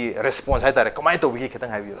मुझी रेस्पॉन्स है तारे कमाई तो भी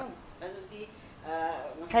कितना है भी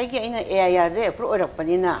psyche in AIR they approve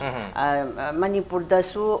ओरपनिना Manipur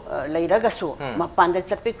दसु लेरगसु मपान the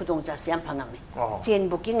चटपे खुदोंग Chas yam फंगामे chain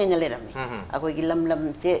booking in लेरमे अकोगी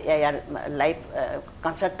lump से एआईआर लाइव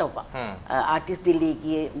कंसर्ट तोबा आर्टिस्ट दिल्ली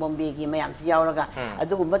की बॉम्बे की मयाम से यावरगा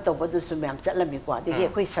अदुगुम तोबा दुसु मयाम चटलमी को अदगी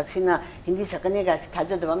अखोई सक्सिना हिंदी सकनेगा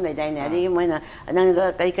थाजदबम लेदाइने अदगी मोइना नंग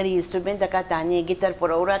कई कई इंस्ट्रूमेंट का तानी गिटार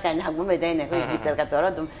पोरौरा काइन हगुम लेदाइने कोई गिटार का तोरा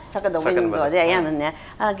दुम सकदोबिन दो दे यानने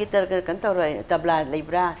गिटार का कंतोरा तबला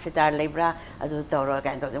लेब्रा सितार लेब्रा अदु तौर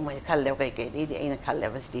काइन तौदे मोय खल्ले कई कई दी अइना खल्ले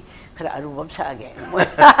बसदी खरा अरुबम सागे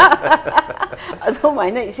अदु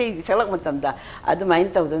माइना इसे सकलक मतमदा अदु माइन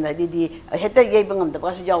तौदना दी हेता येब ngam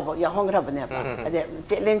याव होंग्रबने अदे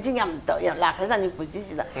चैलेंजिंग याम लाखरजानि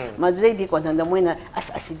पुजिसिदा मदुदै दी कोनदा मोइना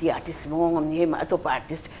असिदी आर्टिस्ट मोंगम नि हेमा अतोप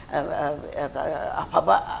आर्टिस्ट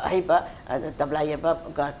अफबा हेबा तबला येबा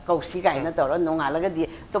कौसी गाइना तौर नोंगालगा दी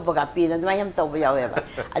तोबगा पीना दमायम तौब यावेबा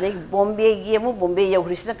अदे बॉम्बे गी मु बॉम्बे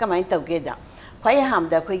यौरिसना कमाइन तौगेदा ख्वाई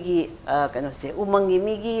हामदा अखोगी कनो से उमंगी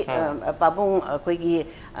मिगी पाबुंग अखोगी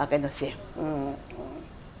कनो से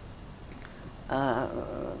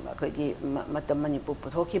अखोगी मतम मणिपुर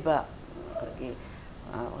पुथोखिबा की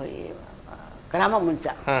करामा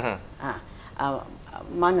मुंचा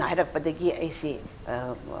mana harak padagi aisi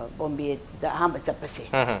Bombay da hamba chapase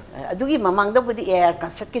adugi mamang da budi air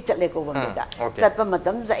concert ke chatle ko Bombay da chatpa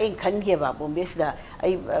matam da ein khan ge ba Bombay da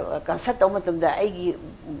ai concert to matam da ai gi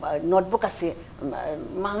notebook ase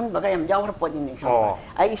mang baga yam jawar podi ni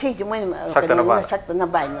ai sei ji moi sakta na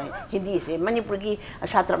bai mai hindi se manipur gi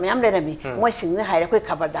satra mayam le rami moi sing na haira koi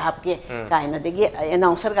khabar da hap ke kai na de gi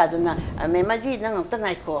announcer ga duna mema ji nang ta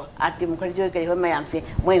ngai ko atim khar joi kai ho mayam se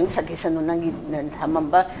moi sakhe sanu nang gi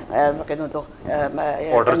mamba keno to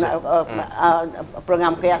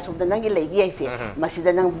program kaya subda nang ilay gi ai se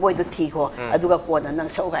masida nang boy do thi ko aduga ko na nang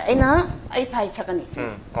sau ga ai na ai phai sakani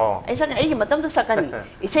ai sakani ai matam to sakani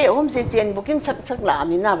isei om se chen booking sak la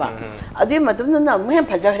ami na ba adu matam na mo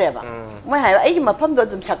phaja khre ba mo hai ai mafam do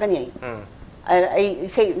dum sakani ai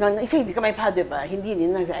sei non sei di kamai phade ba hindi ni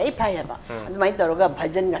na ai phai ba adu mai to ga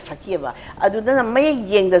bhajan ga sakhi ba adu da mai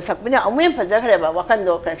yeng da sakbina amem phaja khre ba wakan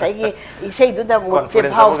do ka sai gi sei du da mo se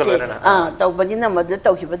phau se to bani na ma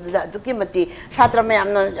to hi ba da du ki mati satra me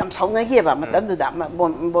am na am sauna gi ba matam du da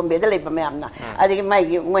Bombay da le ba me am na adi mai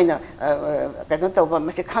gi moi na ka no to ba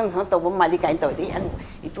ma se khang to ba ma di kai to di an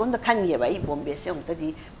I ton da khan gi ba I Bombay se om ta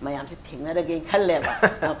di mai am se thingna ra ge khal le ba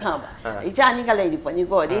kha ba I ja ni ga le di pa ni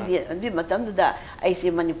go di matam da ai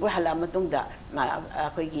se Manipur hala matung da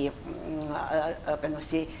koi gi kano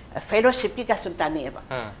se fellowship ki ka sultane ba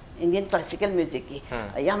Indian classical music ki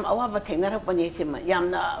yam awa ba thengna ra pani ki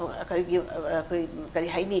yam na koi gi koi kari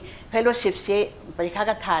hai ni fellowship se parikha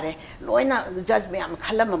ka thare loina judge me am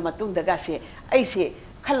khalam matung da ga se ai se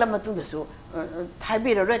khalam matung da su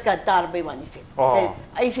Thaibi ro ka tar bai wani se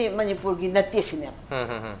ai se Manipur gi natte sine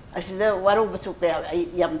asida waru basu ka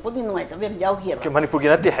yam pudi no ta bem jaw hi ba Manipur gi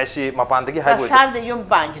natte hai si mapan da gi hai bo sar de yum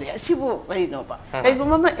ban khre asibu bari no ba kai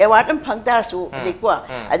gum ma award am phangta su de kwa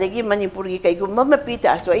adegi Manipur gi kai gum ma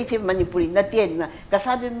pita su ai se Manipuri natte na ka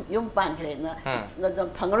sa de yum ban khre na na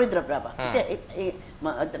phangroi dra ba te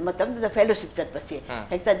matam da fellowship chat pasi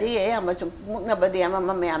hekta de ai am chum na ba de am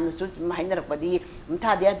ma me am su mai na ba di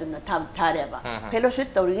tha de da na tha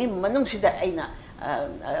fellowship tawri manung sida aina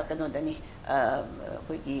kano dani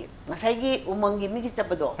koi gi ngasai gi umang gi mi gi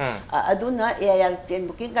chapado aduna air chain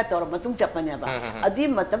booking ka tor matung chapane ba adi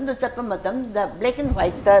matam do chappa matam da black and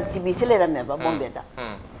white ta tv se le ram ba Bombay da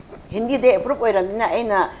Hindi de approve oi ramna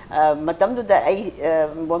aina matam do da ai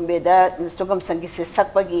Bombay da sugam sangeet se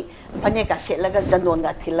sakpa gi phane ka se laga jandon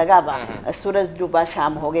ga thil laga ba suraj duba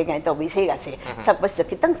sham ho ge gai to bi se ga se sakpa se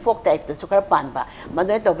kitang folk type to sukar pan ba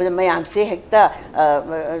madoi to mayam se hekta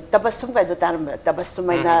tabassum ka do tar tabassum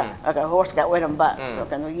na horse ga oi ram ba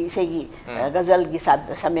kanu gi se gi gazal gi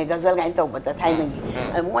same gazal ga to ba ta thai na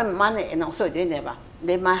gi mo man na so de ne ba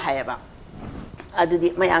de ma ha ba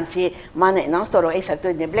adudi mayam se mana announce toro ai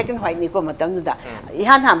sakto ne black and white ni ko matam da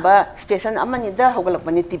ihan hamba station amani da hogalak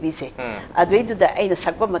pani tv se adui du da ai na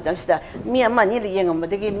sakpa matam sta mi amani le yeng ma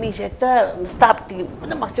de mi se ta stop ti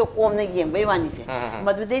na mak se om na yeng bai wani se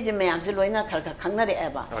madu de je mayam se loina khar kha khangna re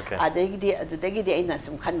aba adegi di adu de gi ai na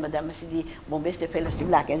sum khan ma da ma si di Bombay State Fellowship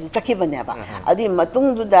la ke chakhi bane ba adi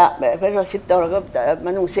matung du da fellowship tor ga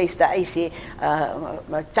manung se sta ai se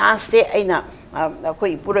chance se ai na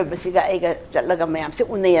koi pura basiga ai ga chatlaga mayam se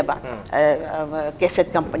unai ba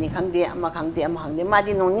cassette company khangde ama khangde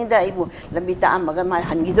madi noni da ibu lambita amaga ma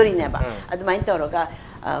hangi dori ne ba admain toroga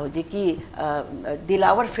jeki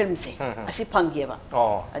Dilawar film se asi phangge ba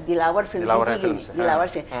Dilawar film Dilawar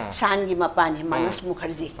se shan gi mapani Manas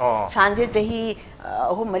Mukherjee shan je jahi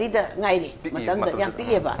ahu marida ngaire matam da yam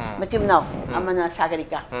pige ba machim naw amana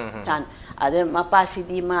sagarika shan ada mapa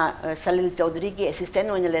sidi ma Salil Chaudhary ki assistant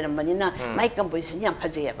oina leram banina my composition yam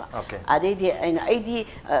phaje ba ade di aidi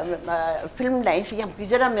film line si yam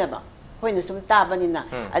kijara me ba hoina sum ta banina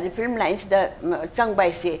ade film lines da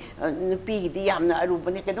changbai se nupi di yamna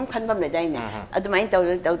arubani kedum khanbam le daine adumai taw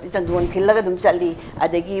chandon thillaga dum chali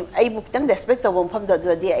adegi ai buk tang respect tawom pham da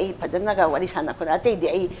di ai phadana ga wari sana khona ate di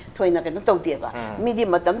ai thoina kedum taw de ba midi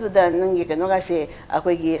matam du da nangi keno ga se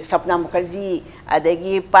akoi gi Sapna Mukherjee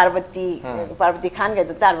adegi Parvati Khan ga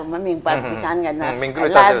da tar maming Parvati Khan ga na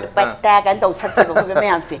la patta kan taw sak ko be me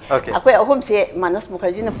am se akoi ahum se Manas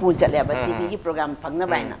Mukherjee na pu chale ba tv gi program phangna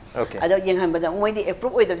baina ado yeng han bada moi di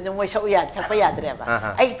approve oi da moi sau ya chapa ya dre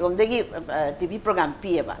ba ai tom de gi tv program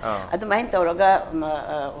pi ba ado main tawraga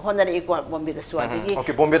honare ko Bombay da su adi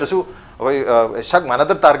okay Bombay da su oi sak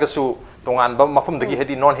manadar targa su तोंगान bomb मफम दगी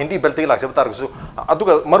हेदी non Hindi belt की लाक्से बता रखसु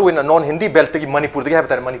अदुगा मरुवेना non Hindi belt की मणिपुर दगी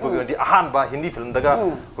हबतार मणिपुर की अहान बा Hindi film दगा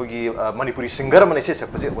कोगी Manipuri singer मने से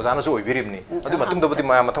सकपसे ओजाना सो ओइबिरिबनी अदु मतुंग दबति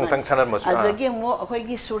मा मथंग तंग छनर मसु अदगी मो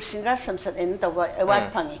अखोगी सुर सिंगर संसद एन तब award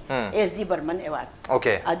fungi SD Burman award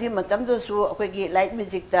okay अदि मतम दो सु अखोगी लाइट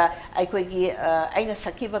म्यूजिक ता अखोगी आइना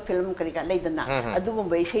सखीबा फिल्म करिका लेदना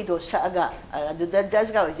अदुगुंबा इसेई दो सागा अदुदा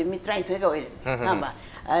जज गा ओइजे मित्राइ थोय गा ओइ नामा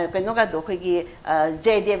कनो का दो अखोगी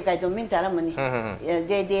जयदेव का दो मिन तारमनी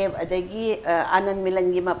जयदेव अदगी आनंद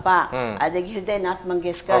मिलन की मपा अदगी हृदयनाथ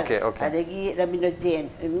मंगेशकर अदगी रविंद्र जैन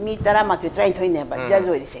मी तरा माथि ट्राइ थोइने बा जज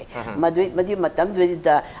ओइसे मदु मतम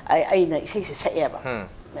दुदा आइना इसे से सएबा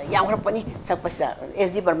याम खर पनि सकपसा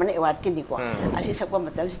एसडी बर्मन अवार्ड किनिको असि सकप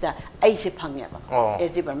मतमसिदा आई से फंगेबा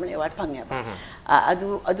एसडी बर्मन अवार्ड फंगेबा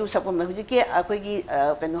अदु सकप हुजि के अखोगी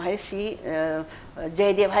कनो हाइसी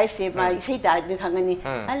जयदेव हाइसे मा इसे तारनि खंगनी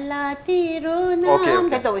अल्लाह तेरो नाम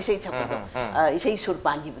का तो इसे सकप इसे सुर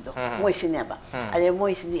पांगिबदो मोइसिनेबा अदे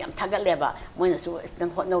मोइसिनि याम थागलेबा मोइनसु इस्टम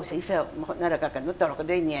होनो सेसे होनरका कनो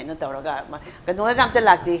तोरकदोइने न तोरगा कनो गामते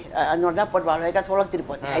लागति नोर्दा पोटबाल का थोलक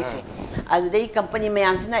त्रिपोत हाइसे अदुदे कंपनी में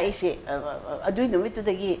सिना ऐसे अदुई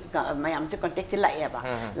नुमितुदगी मयाम से कांटेक्ट लाएबा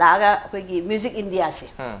लागा अखोगी म्यूजिक इंडिया से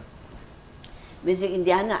म्यूजिक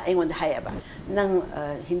इंडिया ना एंगोंद हायबा नंग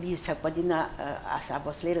हिंदी सकपदिना आशा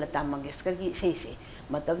भोसले लता मंगेशकर की इसे से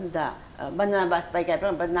मतमदा बना बास पाई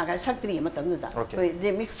का बना का सक्त्री मतमदा कोई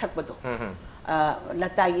रिमिक्स सकपदो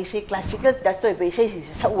लता की से क्लासिकल टच तो पे से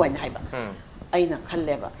सवन हायबा आइना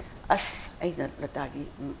खल्लेबा अस आइना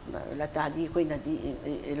लतादी कोई नदी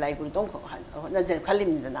लाई गुरुदों नजर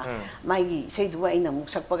खलिमदना मागी सेदु आइना मुक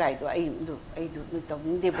सकपगाइदो आइदु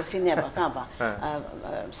तौदिंदे बसिने बकाबा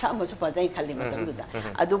सामसु पजाइ खलि मतमदुदा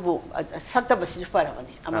अदुबु सक्तबसि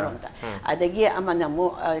फरबनी अमरोंता अदगी अमनमु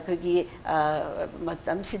अखोगी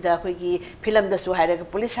मतमसिदा अखोगी फिल्म दसु हायरगा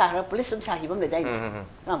पुलिस सुम साहिबम लेदाइ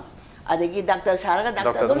अदगी डॉक्टर सारगा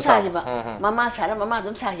डॉक्टर दुम साहिबा मामा सारा मामा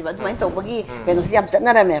दुम साहिबा दुमाइन तौबगी केनो सियाम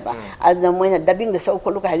चनरमेबा अद मोइना डबिंग द सौ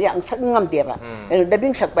खोलु काहि आं सङम देबा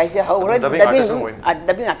डबिंग सकपाइ से हौर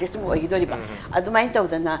डबिंग आर्टिस्ट मो हिदोरिबा अदुमाइन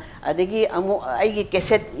तौदना अदगी अमु आइगी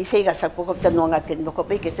कैसेट इसेगा सकपो को चनोंगा तिन बको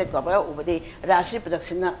पे कैसेट को बा उबदे राष्ट्रीय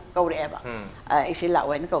प्रोडक्शन ना कौरेबा इसे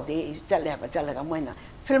लावैन कौदे चलेबा चलगा मोइना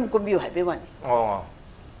फिल्म कुम्बियो हाइबे वानी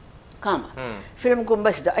काम फिल्म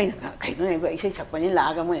कुम्बस द आइन खैनो ने इसे सकपनि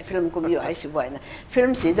लागा मोइ फिल्म कुम्बियो हाइसि बयना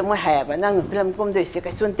फिल्म से द मोइ हायबा नंग फिल्म कुम दे से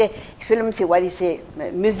कसुनते फिल्म से वारी से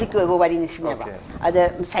म्यूजिक को वारी नि सिनेबा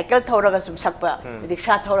अद साइकिल थौरगा सुम सकपा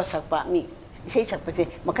रिक्शा थौरा सकपा मी इसे सकपसे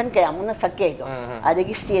मखन कया मुना सके दो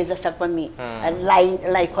अदगी stage सकपा me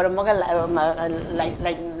lie खरमगा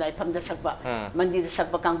lie फम the सकपा मंदिर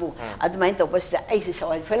सकपा कांगबु अदमाइन तो बस ऐसे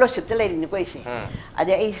सवाल फेलोशिप त लेनि को ऐसे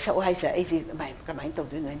अदे ऐसे सवाल ऐसे ऐसे माइ कमाइन तो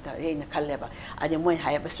दुन त एना खल्लेबा अदे मोइ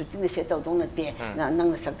हाय बस सुटिंग से तो दोन नते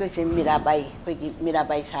नंग सकतो से मीराबाई कोई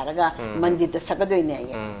मीराबाई सारगा मंदिर त सकदोइ ने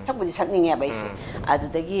सकबुदि सकनिंगे बाइसे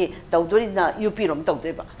अदुदगी तौदोरि ना यूपी रोम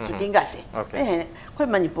तौदोइबा सुटिंग गासे कोइ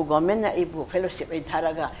मणिपुर गवर्नमेंट ना इबु फेलोशिप इन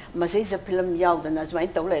थारगा मसै से फिल्म यावदना जुमाइन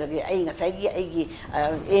तौ लेरगे आई ngसाइगी आइगी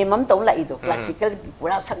एमम तौ लाइदो क्लासिकल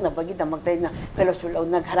पूरा सकनबगी दमकतैना फेलोशिप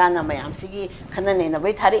लौना घराना मयाम सिगी खनने न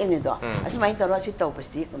बै थारे इनिदो असमाइन तौरा सि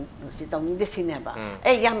तौबसि सि तौनिदे सिनेबा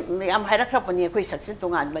ए याम हाइरखरपनि कोइ सक्सेस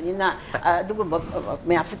तोंगान बनिना दुगु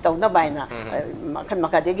मयाम से तौना बाइना मखन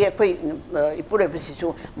मकादेगे कोइ इपुरे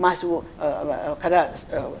बसिसु मासु खरा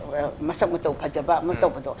मसक मतौ फजबा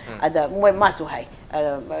मतौबदो अदा मोय मासु हाइ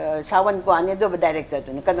सावन को आने दो डायरेक्टर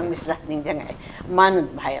तो कदम मिश्रा निंजंगाय मान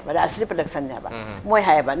भाई राष्ट्रीय प्रोडक्शन ने बा मोय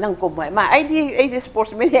हाय बा नंग को मोय मा आई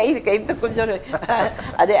स्पोर्ट्स में आई कई तो कुछ जो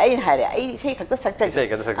अदे आई हारे आई सही खत सक्सेस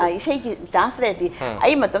आई सही की चांस रहती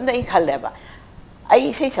आई मतलब नहीं खल बा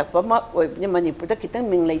आई सही सकपा मा ओइबने मणिपुर दा कितंग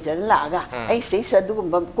मिंग लेजर लागा आई सही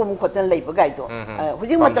सदुगुम कुम खोतन लेब गाइदो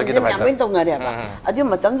हुजिंग मतलब जे यामिन तौनरे बा अदु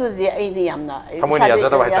मतलब दे आई ने यामना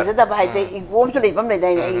याजदा भाइते इगोम तो लेबम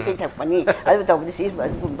लेदाइ आई सही सकपनी अदु तौबदि सी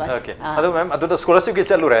गुम्बा ओके अदु मैम अदु द स्कॉलरशिप के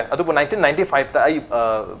चलु रे अदु 1995 ता आई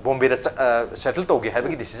बॉम्बे दा सेटल तोगे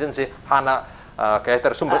हाबगी डिसीजन से हाना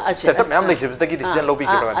कहतर सुम सेटअप मैम लेखिबदगी डिसीजन लोबी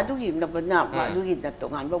के रो अदुगी नबना अदुगी द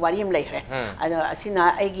तोगान बा वारिम लेखरे अदु असिना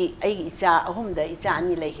आइगी इचा अहुम द इचा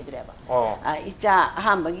अनि लेखिद्रेबा इचा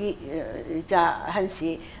हामबगी इचा हंसी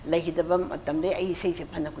लेखिदबा मतमदे आई सही से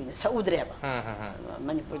फन कुइन सउद्रेबा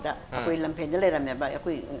मणिपुर दा अकोइ लमफेन लेरमेबा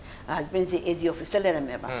अकोइ हस्बैंड से एजी ऑफिसर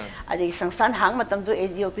लेरमेबा अदि संस्थान हांग मतम दो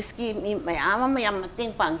एजी ऑफिस की मी मयाम मयाम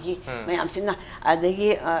मतेंग पांगी मयाम सिना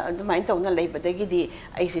अदगी अदुमाइन तौना लेबदगी दी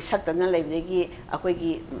आई से सक्तना लेबदगी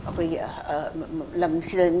ꯑꯩꯈꯣꯏꯒꯤ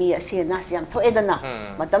ꯂꯝꯁꯤꯗ ꯃꯤ ꯑꯁꯤ ꯑꯅꯥꯁꯤ ꯌꯥꯝ ꯊꯣꯛꯑꯦꯗꯅ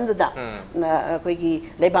ꯃꯇꯝꯗꯨꯗ ꯑꯩꯈꯣꯏꯒꯤ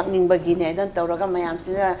ꯂꯩꯕꯥꯛ ꯅꯤꯡꯕꯒꯤꯅꯦ ꯑꯗꯨꯅ ꯇꯧꯔꯒ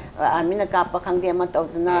ꯃꯌꯥꯝꯁꯤꯅ ꯑꯥꯔꯃꯤꯅ ꯀꯥꯞꯄ ꯈꯪꯗꯦ ꯑꯃ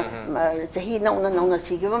ꯇꯧꯗꯅ ꯆꯍꯤ ꯅꯧꯅ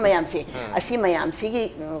ꯁꯤꯈꯤꯕ ꯃꯌꯥꯝꯁꯦ ꯑꯁꯤ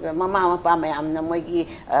ꯃꯌꯥꯝꯁꯤꯒꯤ ꯃꯃꯥ ꯃꯄꯥ ꯃꯌꯥꯝꯅ ꯃꯣꯏꯒꯤ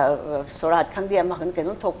ꯁꯣꯔꯥꯠ ꯈꯪꯗꯦ ꯑꯃ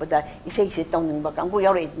ꯀꯩꯅꯣꯝ ꯊꯣꯛꯄꯗ ꯏꯁꯩꯁꯦ ꯇꯧꯅꯤꯡꯕ ꯀꯥꯡꯕꯨ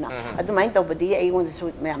ꯌꯥꯎꯔꯛꯏꯗꯅ ꯑꯗꯨꯃꯥꯏꯅ ꯇꯧꯕꯗꯤ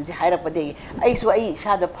ꯑꯩꯉꯣꯟꯗꯁꯨ ꯃꯌꯥꯝꯁꯦ ꯍꯥꯏꯔꯛꯄꯗꯒꯤ ꯑꯩꯁꯨ ꯑꯩ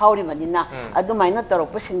ꯏꯁꯥꯗ ꯐꯥꯎꯔꯤꯕꯅꯤꯅ ꯑꯗꯨꯃꯥꯏꯅ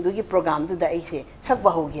ꯇꯧꯔꯛꯄꯁꯤꯡꯗꯨꯒꯤ ꯄ꯭ꯔꯣꯒ꯭ꯔꯥꯝꯗꯨꯗ ꯑꯩꯁꯦ ꯁꯛꯄ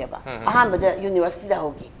ꯍꯧꯈꯤꯑꯕ ꯑꯍꯥꯟꯕꯗ ꯌꯨꯅꯤꯚꯔꯁꯤꯇꯤꯗ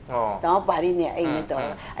ꯍꯧꯈꯤ ꯇꯥꯃꯣ ꯄꯥꯔꯤꯅꯦ ꯑꯩꯅ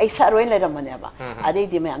ꯇꯧꯔꯒ ꯑꯩ ꯁꯛꯑꯔꯣꯏ ꯂꯩꯔꯝꯕꯅꯦꯕ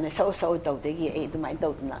ꯑꯗꯩꯗꯤ ꯃꯌꯥꯝꯅ ꯁꯛꯎ ꯇꯧꯗꯒꯤ ꯑꯩ ꯑꯗꯨꯃꯥꯏꯅ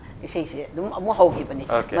ꯇꯧꯗꯅ ꯏꯁꯩꯁꯦ ꯑꯗꯨꯝ ꯑꯃꯨꯛ ꯍꯧꯈꯤꯕꯅꯤ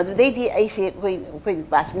ꯃꯗꯨꯗꯩꯗꯤ ꯑꯩꯁꯦ ꯑꯩꯈꯣꯏ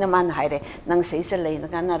ꯅꯨꯄꯥꯁꯤꯅ ꯃꯥꯅ ꯍꯥꯏꯔꯦ ꯅꯪ ꯁꯤꯁꯦ ꯂꯩꯅ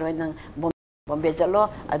ꯀꯥꯟꯅꯔꯣꯏ ꯅꯪ ꯕꯣꯝꯕꯦ ꯆꯠꯂꯣ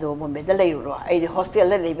ꯑꯗꯨ ꯕꯣꯝꯕꯦꯗ ꯂꯩꯔꯨꯔꯣ ꯑꯩꯗꯤ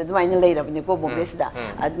ꯍꯣꯁꯇꯦꯜꯗ ꯂꯩꯕ ꯑꯗꯨꯃꯥꯏꯅ ꯂꯩꯔꯕꯅꯤꯀꯣ ꯕꯣꯝꯕꯦꯁꯤꯗ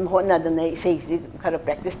ꯑꯗꯨꯝ ꯍꯣꯠꯅꯗꯅ ꯏꯁꯩꯁꯤ ꯈꯔ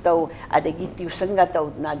ꯄ꯭ꯔꯦꯛꯇꯤꯁ ꯇꯧ ꯑꯗꯒꯤ ꯇ꯭ꯌꯨꯁꯟꯒ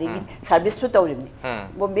ꯇꯧꯗꯅ ꯑꯗꯒꯤ ꯁꯥꯔꯚꯤꯁꯁꯨ ꯇꯧꯔꯤꯕꯅꯤ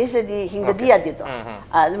ꯕꯣꯝꯕꯦꯁꯤꯗꯗꯤ ꯍꯤꯡꯗꯗꯤ ꯌꯥꯗꯦꯗꯣ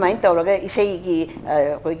ꯑꯗꯨꯃꯥꯏꯅ ꯇꯧꯔꯒ ꯏꯁꯩꯒꯤ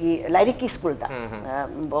ꯑꯩꯈꯣꯏꯒꯤ ꯂꯥꯏꯔꯤꯛꯀꯤ ꯁ꯭ꯀꯨꯜꯗ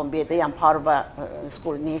ꯕꯣꯝꯕꯦꯗ ꯌꯥꯝ ꯐꯥꯎꯔꯕ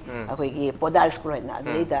ꯁ꯭ꯀꯨꯜꯅꯤ ꯑꯩꯈꯣꯏꯒꯤ ꯄꯣꯗꯥꯔ ꯁ꯭ꯀꯨꯜ ꯍꯥꯏꯅ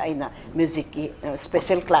ꯑꯗꯨꯗꯩꯗ ꯑꯩꯅ ꯃ꯭ꯌꯨꯖꯤꯛꯀꯤ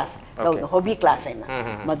ꯁ꯭ꯄꯦꯁꯦꯜ ꯀ꯭ꯂꯥꯁ ꯂꯧꯗꯅ ꯍꯣꯕꯤ ꯀ꯭ꯂꯥꯁ ꯍꯥꯏꯅ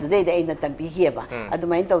ꯃꯗꯨꯗꯩꯗ ꯑꯩꯅ ꯇꯝꯕꯤꯈꯤꯑꯕ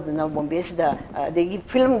ꯑꯗꯨꯃꯥꯏꯅ ꯇꯧꯗꯅ ꯕꯣꯝꯕꯦꯁꯤꯗ ꯑꯗꯒꯤ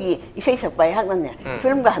ꯐꯤल्मꯒꯤ ꯏꯁꯩ ꯁꯛꯄ ꯑꯩꯍꯥꯛꯅꯅꯦ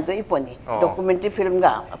ꯐꯤल्मꯒ ꯍꯟꯗꯣꯛꯏ ꯄꯣꯠꯅꯤ ꯗꯣꯀꯨꯃꯦꯟꯇꯔꯤ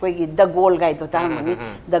ꯐꯤल्मꯒ ꯑꯩꯈꯣꯏꯒꯤ ꯗ ꯒꯣꯜ ꯒꯥꯏꯗꯣ ꯇꯥꯔꯝꯒꯅꯤ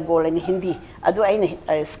ꯗ ꯒꯣꯜ ꯍꯥꯏꯅ ꯍꯤꯟꯗꯤ ꯑꯗꯨ ꯑꯩꯅ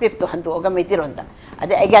ꯁ꯭ꯀ꯭ꯔꯤꯞꯇꯣ ꯍꯟꯗꯣꯛꯑꯒ ꯃꯩꯇꯩꯔꯣꯟꯗ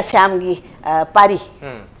ꯑꯗꯩ ꯑꯩꯒ ꯁ꯭ꯌꯥꯝꯒꯤ ꯄꯥꯔꯤ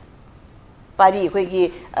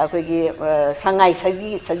ꯑꯩꯈꯣꯏꯒꯤ ꯁꯉꯥꯏ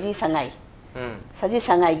ꯁꯖꯤ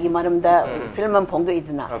ꯁꯉꯥꯏꯒꯤ ꯃꯔꯝꯗ ꯐꯤल्म ꯑꯃ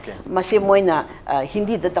ꯐꯣꯡꯗꯣꯛꯏꯗꯅ ꯃꯁꯤ ꯃꯣꯏꯅ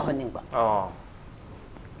ꯍꯤꯟꯗꯤꯗ ꯇꯧꯍꯟꯅꯤꯡꯕ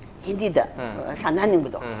ꯍꯤꯟꯗꯤꯗ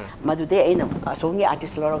ꯁꯥꯟꯅꯍꯟꯅꯤꯡꯕꯗꯣ ꯃꯗꯨꯗꯩ ꯑꯩꯅ ꯑꯁꯣꯝꯒꯤ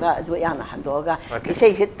ꯑꯥꯔꯇꯤꯁ ꯂꯧꯔꯒ ꯑꯗꯨ ꯌꯥꯝꯅ ꯍꯟꯗꯣꯛꯑꯒ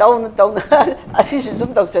ꯏꯁꯩꯁꯦ ꯇꯧꯅ ꯑꯁꯤꯁꯨ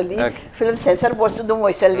ꯑꯗꯨꯝ ꯇꯧꯁꯜꯂꯤ ꯐꯤल्म ꯁꯦꯟꯁꯔ ꯕꯣꯔꯗꯁꯨ ꯑꯗꯨꯝ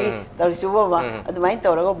ꯑꯣꯏꯁꯜꯂꯤ ꯇꯧꯔꯤꯁꯤꯕꯣꯕ ꯑꯗꯨꯃꯥꯏꯅ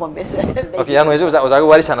ꯇꯧꯔꯒ ꯕꯣꯝꯕꯦꯁꯨ ओके यान वैसे ओजागी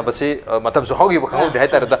वारी सानबसी मतम सु होगी बखौ दे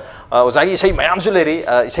हाइतार दा ओजागी इसै मयाम सु लेरी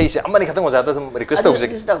इसै से अमनि खतम ओजादा सम रिक्वेस्ट तौजे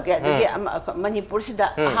तौगे अदगी मणिपुर सिदा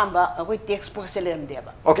अहांबा अखोई टेक्स्ट बुक से लेरम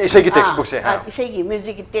देबा ओके इसै की टेक्स्ट बुक से हां इसै की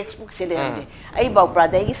म्यूजिक की टेक्स्ट बुक से लेरम दे आई बाउ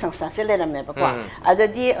प्रादा की संस्था से लेरम में बको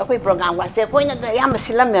अददी अखोई प्रोग्राम वा से कोइना द याम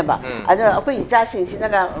सिलम में बा अद अखोई इचा सिंग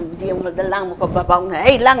सिनागा जेम द लांग बको बाबाउ न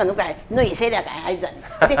हे लांग नु काय नो इसै दा काय हाइ जान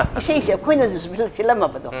इसै से कोइना जु सिलम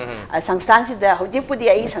बदो संस्थान सिदा होजि पुदी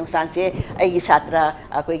आई संस्थान से आई छात्र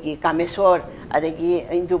अखोई कामेश्वर अदगी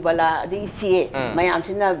इंदुबला अदगी सी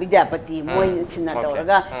मयामसिना विद्यापति मोय सिना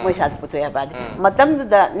तौरगा मोय साथ पुथोया बाद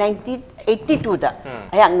मतमदुदा 1982 दा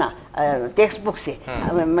अयागना टेक्स्ट बुक से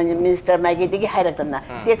मिनिस्टर माइगेदगी हाइरतना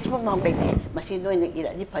टेक्स्ट बुक माम लेते मसी नोइना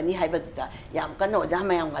इराजी फनी हाइबदुदा याम कनो ओजा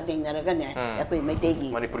मयाम गा देंगरगा ने अखोई मैतेगी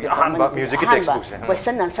मणिपुर की अहानबा म्यूजिक की टेक्स्ट बुक से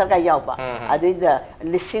क्वेश्चन आंसर गा यावबा अदुदा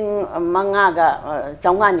लिसिंग मंगा गा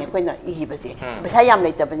चौंगा ने कोइना इहिबसे पैसा याम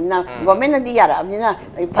लेतबनिना गवर्नमेंट दी यारा अबनिना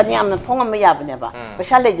फनी याम फोंगम याबनेबा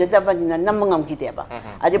पैसा लेजदबनिना नमंगम किदेबा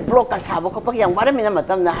अदि ब्लॉक का साबो खपक याम वारमिना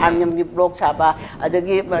मतमना हारनियम की ब्लॉक साबा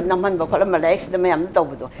अदगी नमहन बखलम लाइक्स द मयाम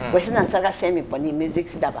तौबदो क्वेश्चन आंसर गा सेमी पनी म्यूजिक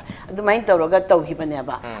सिदाबा अदुमाइन तौरगा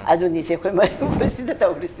तौहिबनेबा अदुनि से कोइ मसिदा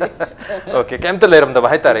तौरिसे ओके केम त लेरम दबा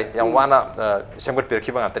हाइतारे याम वाना सेमगत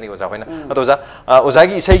पेरखिबा गातनी ओजा होइना अतोजा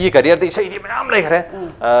ओजागी इसैगी करियर दे इसैदी मयाम लेखरे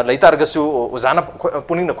लेतारगसु ओजाना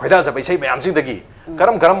पुनिंग न खोइदा जब इसै मयाम सिंदगी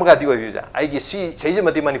करम गादी ओइबिजा आइगी सी सैजे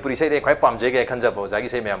मति मणिपुरी सैदे ख्वाइ पामजेगे खंजबो ओजागी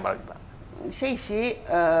सै मयाम मारबा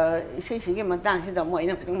इसी की मतंग से दमो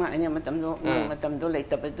इन खतंग माने मतम दो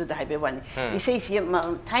लेतबदु दा हाइबे वानी इसी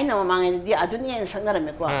थाइना मांगे दि अदुनि एन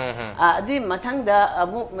संगरमे को अदुइ मथंग दा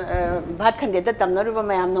अमु भात खंडे दा तमनरुबा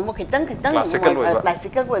मयाम नमो खितंग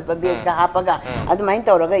क्लासिकल को बेस का हापगा अदुमाइन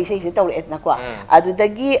तौरगा इसी तौर एतना को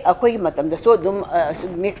अदुदगी अखोई मतम दा सो दुम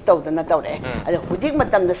मिक्स तौदना तौरे अद हुजिक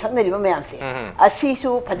मतम दा संगरिबा मयाम से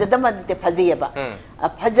असीसु फजदम ते फजियबा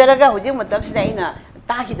फजरगा हुजिक मतम से आइना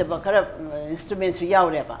ताकिदबा खरा इंस्ट्रूमेंट्स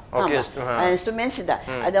यावरेबा इंस्ट्रूमेंट्स सिदा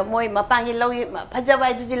अद मोय मपांगी लौ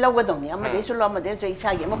फजबाय दुदि लौगदोनी अमदेसु लो अमदेसु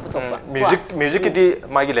इसागी म पुतोपा म्यूजिक की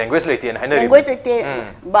मागी लैंग्वेज लेती है हाइना लैंग्वेज लेते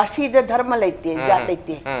बासी द धर्म लेते जात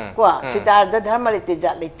लेते को सितार द धर्म लेते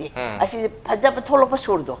जात लेते असि फजब थोलोप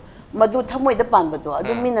सुरदो मधु थमोइद पांबदो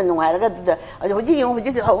अदु मिना नुंगारगा द अदु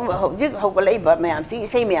होजि हौगलैबा मयाम सि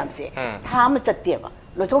इसै मयाम से थाम चत्तेबा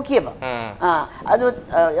लोथोकिएबा अदु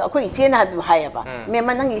अखोई इचेना हायबा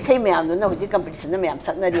मेमा नंग इसै मयाम न होजि कंपटीशन मयाम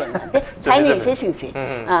सकनरियन दे चाइनी इसै सिंगसे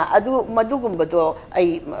अदु मधुगुंबदो आई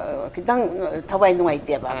खितंग थवाई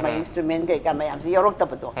नुंगाइतेबा माय इंस्ट्रूमेंट के का मयाम से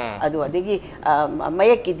यौरक्तबदो अदु अदगी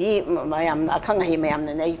मयकिदी मयाम अखंग है मयाम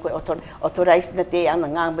न आई कोई ऑथोराइज नते यांग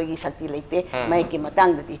ngangbagi शक्ति लेते मयकी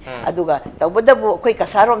मतंगदि अदुगा तौबदबु अखोई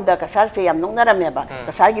कसारोमदा कसार से याम नोंगनारमेबा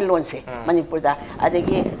कसारगी लोन से मणिपुरदा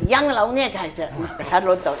अदगी यांग लाउने काइसे कसार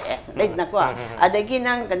लो तौरे लेतना को अदगी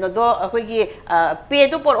नंग कनो दो अखोई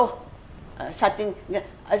पेदो परो satin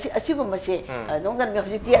asigumase nongdan me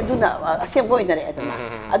hojiti aduna asem go inare aduna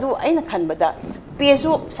adu aina khanbada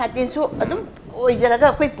pesu satin su adum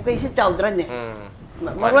oijaraga koi pukai se chaudran ne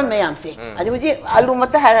maron mayam se adi huji alu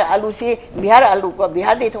mata alu se bihar alu ko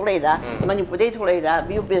bihar de thole da manipur de thole da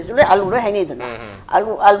biu pesu le alu le haini dana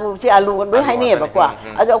alu se alu le haini ba kwa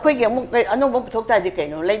adu koi ge mu anu bu thok ta di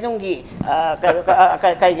kaino leidong gi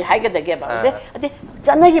kai hai ga da ge ba ade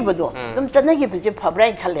chanagi bodo dum chanagi bi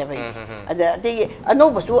phabrai khale ba ada de anu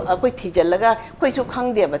basu koi thijalaga koi su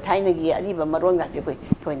khangde ba thaina gi ari ba maron ga se koi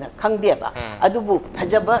thoina khangde ba adu bu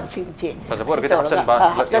phajaba singche phajaba or ga option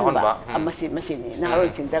ba hon ba amasi ni na ro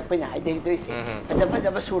sing da koi na ai de do se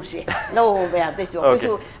phajaba sur se no ba de so koi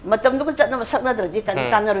su matam du ko chatna sakna dra di kan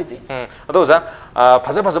na ro de ado za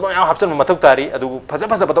phajaba yam hapchan mathuk tari adu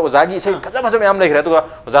phajaba da ozagi sei phajaba yam lekhra adu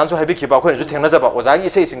ozan so habi khiba khoi ju thengna jaba ozagi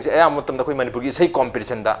sei sing se ayam matam da koi manipur gi sei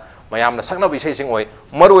competition da mayam na sakna bi sei sing oi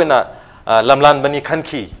maroina lamlan bani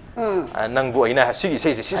khanki nang bu aina sigi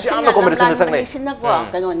sei si am na competition sang nei sin na ko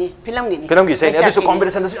kano ni film gi sei adu so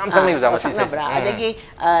competition da am sang nei za ma si sei adagi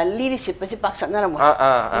leadership pa si pak sak na mo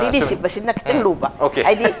leadership pa sin na kiteng lupa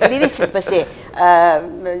ai di leadership pa se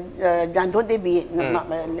janto de bi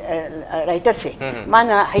writer se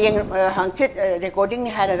mana hayeng hangchit recording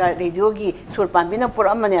ni haraga radio gi sur pambina pur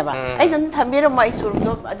amane ba ai nan thambira mai sur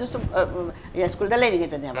do adu so ya school da learning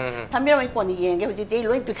ta ne ba thambira mai ko ni yeng ge de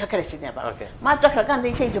loi pikha kare sin ne ba ma chakra kan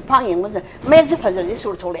de sei pang yang mana mek je fajar je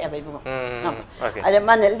sur thole abai bu ada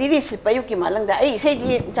mana leadership payu ki malang da ai sei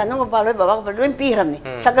di janong ba loi baba ba loi pi ram ni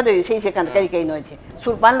sakka do sei se kan kai kai no je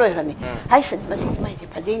sur pan loi ram ni hai set ma sei mai je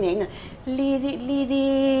phajai nei na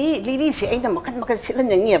liri se ai da makan silan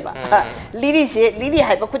yang ni ba liri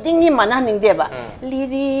hai ba kuding ni mana ning de ba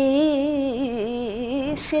liri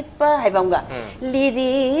sit pa hai bang ga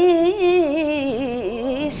liri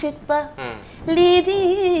sit pa liri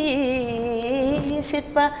sit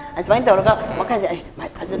pa asmain tau ka makan ai mai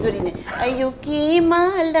phada duri ne ayuki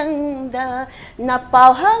malangda na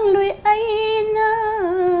pau hang lui aina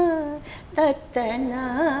tatana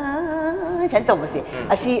chan tau basi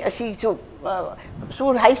asi chu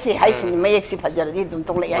sur hai se ni mai eksi phajar di dum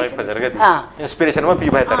tong lai ai inspiration ma pi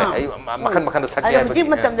ba ta ai makan da sak ya ba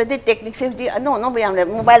matam da technique se di no bayam le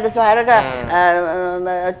mobile da so haraga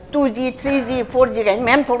 2G 3G 4G ga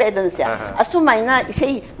mem thole dan sia asu mai na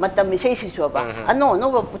sei matam sei si so ba no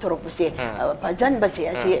ba putorok se bhajan ba se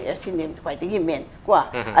asi ni kwai ti men kwa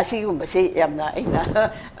asi gum ba se yam na ina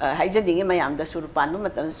hai jan ding mayam da sur pan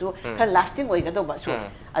matam su kha lasting oi ga do ba su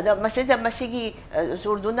ada masida masigi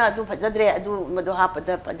sur duna du phajadre adu madu ha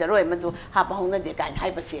pada pajaroi madu ha pa hongna de kan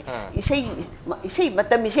hai ba se isei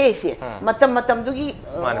matam isei se matam du gi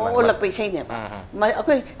olak pe sei ne ba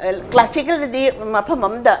akoi classical de mafam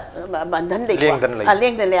amda bandhan le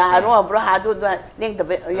leng de le aro bro ha du leng da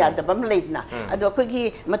ya da bam le na adu akoi gi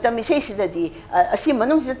matam isei se di asi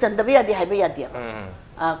manung se chandaba ya di hai ba ya di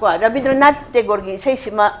ko Rabindranath Tagore gi sei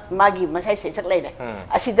sima magi masai sei sak lai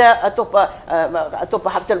asida atopa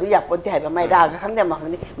hapchalu ya ponte hai ba mai ra ga khang de ma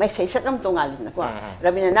khang mai sei sak am tongal na ko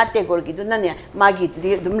Rabindranath Tagore gi dunna ne magi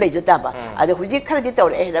dum lai jota ba ada huji khar di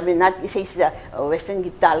tor Rabindranath gi sei sida western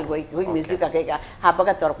gi tal goi music ka ga ha pa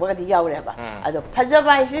ga tor pa ga di yaw re ba ada phaja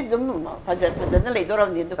ba isi dum phaja na lai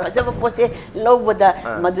doram ni phaja ba pose low boda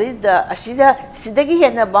madui da asida sidagi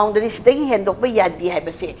hena boundary sidagi hen dok ba ya di hai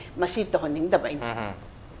ba se masi to honing da ba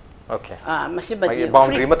okay masi ba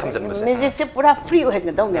boundary ma thamjan ba music se pura free ho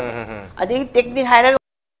hen dong ne adi technique haira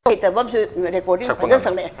ta bam su recording phajan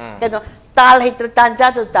sang le keno tal hitr tanja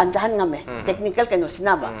to tanjan ngame technical keno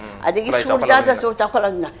sina ba adi gi surja da so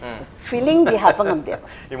chakhalang na feeling di ha pangam de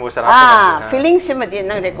emotion feeling se ma di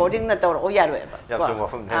nang recording na tor o ya ro ba ya chung wa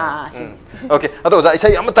phum okay ado za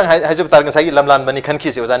isai amatang hai jab tar ngai lamlan bani khan khi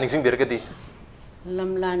se za ning sing bir ga di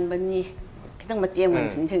lamlan bani kitang matiam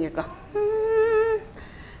ning sing ka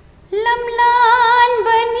lamlan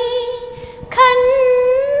bani khan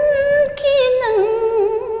ki nang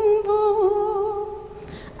bu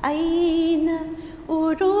aina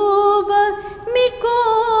uruba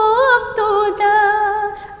mikop toda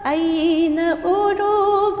aina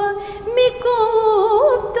uruba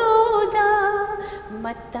mikop toda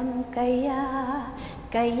matam kaya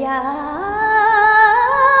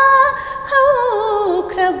hau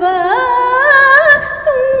kraba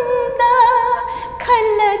tunda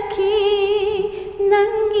khalaki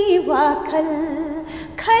nangi wakhal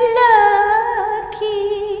khalaki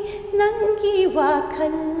nangi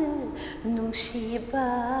wakhal nungsiba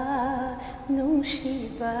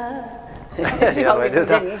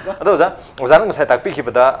ado za ozana ngai tak pi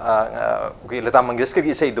khibada ki Lata Mangeshkar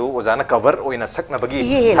gi sei do ozana cover oina sakna bagi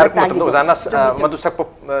har matam ozana madu sak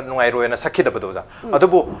nungai roena sakhi da bado za ado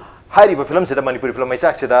bo हारिबा film से Manipuri film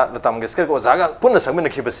मैचाक से लता मंगेशकर को ओजागा पुनः सकमिन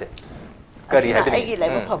खिबसे करी है आई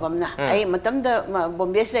live फबमना आई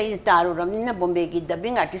बॉम्बे से तारुरमनिना बॉम्बे की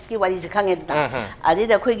dubbing artist की वारी खंगे अदे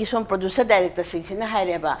अखोई सोम producer director Singh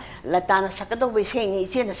हाइरेबा लताना सकदो वैसेनी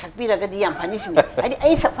इचेना सकपीरगदी yam फनिसिनी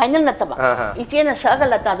I final नतबा इचेना सग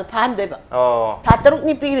लता तो फानदेबा था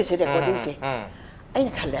तरुकनी पीरिसे रेकॉर्डिंग से आई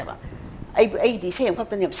खलेबा आई दी से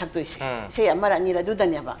खतने सकतोइसे से अमर अनिर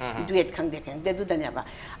दुदनेबा दुएट खंगदे खंगदे दुदनेबा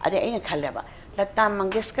अदे आई खलेबा लता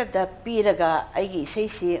मंगेशकर द पीरगा आई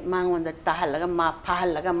से मांगोंद ताहलगा मा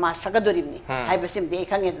फाहलगा मा सगदोरिबनी हाइबसिम दे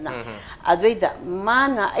खंगेदना अद्वैदा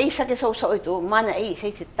माना आई सके सौ सौ तो माना आई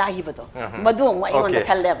से ताहिबदो मदु मइओंद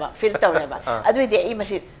खलेबा फील तौरेबा अद्वैदे आई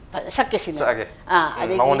मसी सके सिने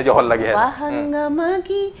अदे मांगोंद जो हल लगे है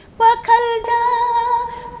वाहंगमगी वखलदा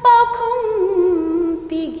पाखुम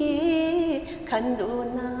पिगे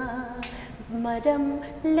खंदोना मरम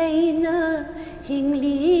लेना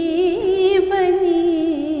हिंगली बनी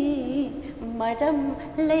मरम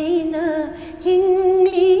लेना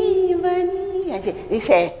हिंगली बनी ऐसे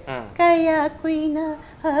इसे कया कुइना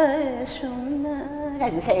हसुना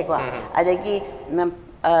ऐसे को अदगी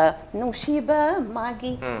नुसीबा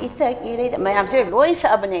मागी इतक इरे मैम से लोई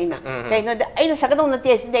सबने ना कहीं ना सकदों न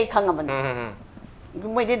तेज दे खंगमन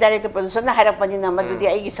मोदी डायरेक्टर प्रोड्यूसर ना हायरक पनी ना मदुदी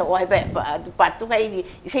आई की सवाई बे पातु का आई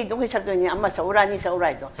इसे दो के सकदोनी अम्मा सौरानी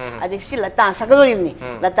सौराई तो अदे सि लता सकदोरिनी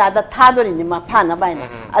लता दा थादोरिनी मा फाना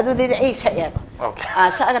बायना अदुदी आई सएबा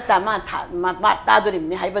सागता मा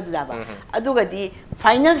तादोरिनी हाइबदुदाबा अदुगदी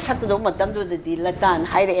फाइनल सकदो मतमदुदी लतान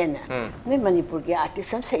हाइरेना ने मणिपुर के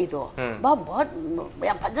आर्टिस्ट सईदो बा बहुत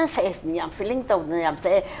याम फजन सएसनी याम फीलिंग तौदना याम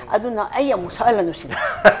सए अदुना आई मुसालनु सिना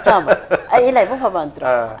आई लाइव फबंत्र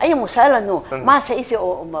आई मुसालनु मा इसे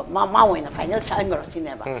मा होइना फाइनल साइंगरो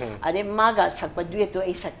सिनेबा अरे मागा सकपा दुएट तो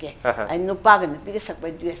आई सके आई नुपागा नुपी सकपा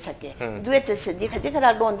दुएट सके दुएट से दि खदि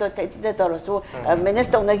खरा लोन तो ते तोरसु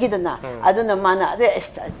मैनेज तौनगिदना अदुना माना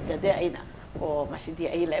अदे आइना ओ मसिदी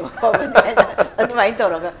आई लाइव अदुमाइन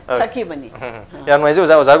तौरगा सखी बनी यान मैजे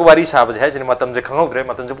ओजा को वारी साब है जिन मतम जे खंगौद्रे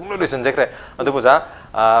मतम जे पुंगलो लेसन जेक्रे अदु ओजा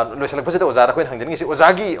लोइसलक पसे ओजा रखोइन हंजन से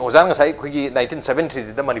ओजागी ओजा ngасai खुगी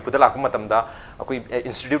 1973 दा मणिपुर दा लाक मतम दा अखोई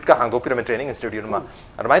इंस्टीट्यूट का हांगदो पिरामिड ट्रेनिंग इंस्टीट्यूट मा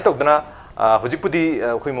अरमाइ तौदना हुजिपुदी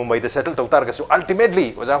अखोई मुंबई दा सेटल तौतार गसु अल्टीमेटली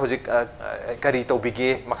ओजा हुजिक करी तौबिगे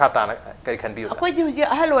मखा ताना करी खनबी अखोई दि हुजि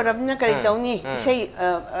अहल वरमना करी तौनी से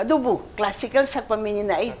अदुबु क्लासिकल सकपा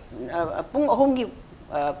मिनिना आई पुंग अहोंगी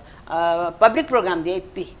पब्लिक प्रोग्राम दे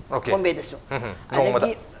पी बॉम्बे दसु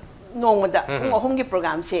अदगी नोंगदा पुंग अहोंगी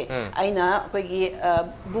प्रोग्राम से आइना कोई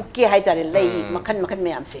बुके हाइतारे लई मखन मखन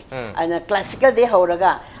मैम से आना क्लासिकल दे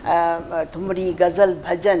होरगा थुमरी गजल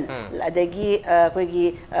भजन अदगी कोई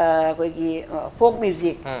फोक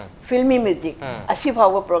म्यूजिक फिल्मी म्यूजिक असी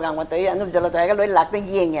फाव प्रोग्राम तो अनुप जलो तो लोई लाकते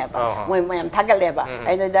येंगे मोय मैम थागलेबा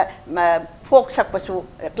आइना दा फोक सकपसु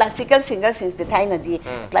क्लासिकल सिंगर सिंस थाइना दी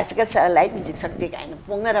क्लासिकल लाइट म्यूजिक सकते काइना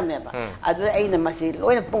पोंगनरमेबा अदु आइना मसी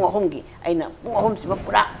लोइना पुंग अहोंगी आइना पुंग अहोम सिबा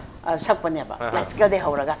पूरा सकपनेबा क्लासिकल दे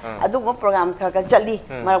होरगा अदुगो प्रोग्राम खरका चली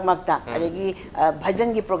मरक मक्ता अदगी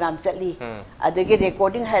भजन की प्रोग्राम चली अदगी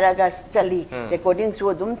रिकॉर्डिंग हैरागा चली रिकॉर्डिंग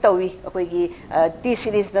सु दुम तवी अखोगी टी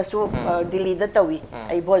सीरीज दसु Delhi the Tawi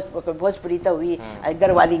I Bhojpuri Tawi I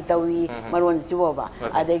गरवाली Tawi मरोन सिवोबा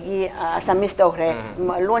अदगी Assamese तोखरे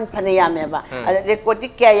loan फने यामेबा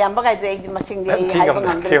recording क्या याम बगाय तो एक मसिंग दे हाइबो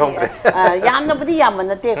नंदे यामना बदी याम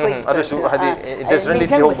नते कोई अदसु हदि इंडस्ट्रियली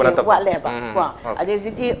थियो बनत वालेबा वा अदे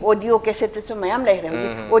जिति ऑडियो कैसेट तो मैम ले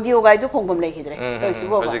रहे ऑडियो गाइड खोंगम ले हिद्रे तो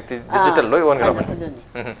सिबो डिजिटल लोय ओन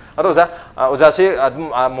गरम अदो जा ओजा से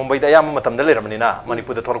मुंबई दा याम मतम द लेरमनिना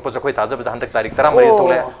मणिपुर दा थोरक पस खोय ताजब दा हंदक तारीख 13 मरे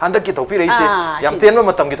थोले हंदक की थोपी रही से याम तेन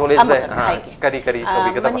मतम की थोले से करी करी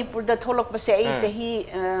तोबी गदा मणिपुर दा थोलक पसे आई जही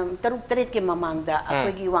तरुक तरेत के ममांग दा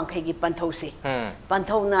अखोगी वांखै की पंथौ से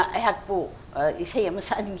पंथौना अहकपु इसे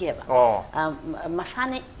मसानिगेबा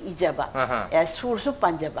मसाने इजबा सुरसु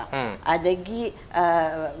पंजबा अदगी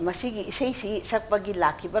मसिगी इसे सकपगी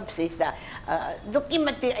लाखिबा सेसा दुकी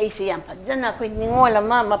मते ऐसे याम फजना कोई निंगोल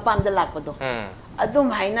अमा मपाम द लाकपदो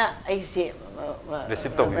अदुम हाइना ऐसे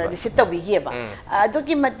रिसिप्ट तौबिगेबा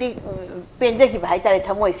अदुकी मते पेंजगी भाई तारे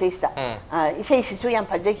थमोय सेसा इसे सिसु याम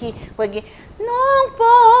फजकी कोगी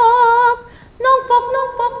नोंगपोक नोंगपोक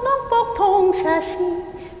नोंगपोक नोंगपोक थोंग सासी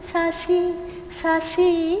सासी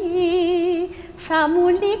सासी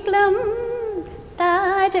सामुलिकलम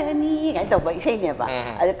तारनी ऐ तो इसे नेबा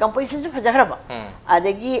अद कंपोजिशन फजखरबा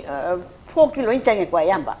अदगी फोक लोई चंगे को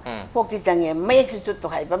अयाबा फोक चंगे मयक से तो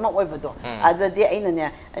है बम ओइबदो अददि अइनने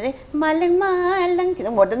अदे मालंग मालंग कि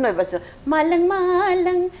मॉडर्न ओइबसो मालंग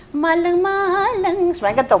मालंग मालंग मालंग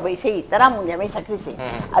स्वाइक तोबै से तरा मुंगे मै सक्रिसे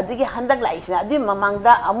अदुगी हंदक लाइसे अदु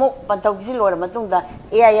ममांगदा अमु पंतौगी लोर मतुंगदा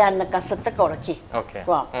एआईआर न कसत कोरकी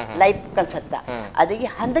को लाइव कसत अदुगी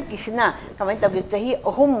हंदक किसना कमाय तबि चही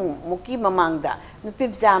अहुम मुकी ममांगदा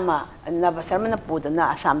नुपिब जामा नबसरमन पुदना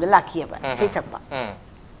आसामदा लाखियबा से सकपा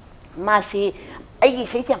मासी अगी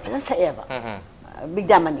से फजन सएबा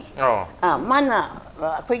बिगदामनी माना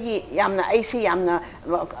अखोगी यामना ऐसी यामना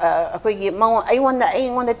अखोगी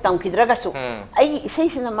अखोगी तमखिद्रगसु अगी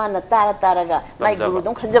इसेसिना माना तारा तारागा माई गुरु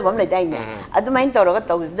दम खजबम लेदाइने अदुमाइन तौरगा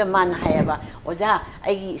तौद माना हायबा ओजा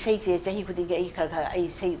अगी इसेसे चही खुदिगे अई खर खर अई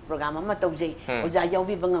सही प्रोग्राम अमा तौजै ओजा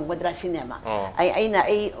यौबी बंगमगद्रा सिनेमा अईना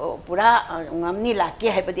अई पुरा ngамनी लाके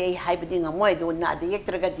हायबदि अई हायबदि ngमोय दो नादि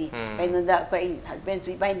यक्त्रगदि कइनोदा अखोई हस्बैंड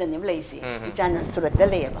सुई बाइंदनि लेइसि इचाना सुरतदा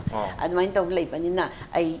लेयबा अदुमाइन तौ लेबनिना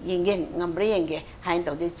अई येंगे ngमब्रे येंगे हाइन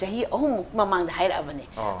तौदे चही अहुम ममांग हाइरअबने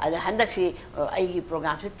अद हंदक्सी अईगी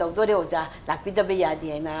प्रोग्राम से तौदोरे ओजा लाक्पिदबे यादि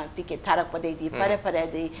हैना टिकेट थारकपदैदि फरे फरे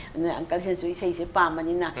दि अंकल से सुई सही से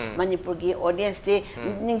पामनिना मणिपुर की ऑडियंस से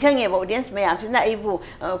निंगसंगेबा ऑडियंस मयामसिना अईबु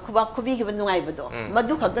खुबा खुबी के नुंगाइबदो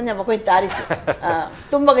मदु खक्तने मकोय तारिसे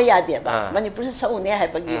तुम्बगा यादेबा मणिपुर से सौने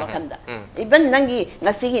हाइबगी वखंदा इबन नंगी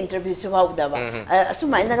ngasi इंटरव्यू सुबाउदबा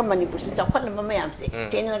असुमाइना मणिपुर से चौखलम मयामसे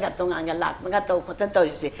चैनल गा तोंगांगा लाकनगा तौ खतन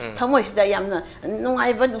तौरिसे थमोइसदा यामना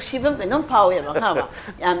नुंगाइबा नुसिबम कइनोम फावेबा खाबा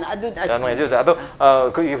यामना अदु नुंगाइजे अदो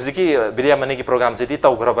कोई हुजिकी बिरिया मनी की प्रोग्राम से दी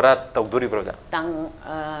तौग्रबरा तौदुरी प्रोग्राम तांग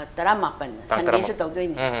 18 संडे से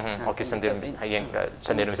तौदोइनी ओके संडे हयें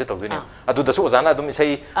संडे से तौदुनी अदु दसु ओजाना अदुम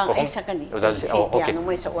इसै ओके सकनी ओजा ओके नो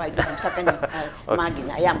मोय सवाइ दम सकनी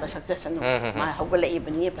मागिना यामबा सक्सेसनु मा हौगले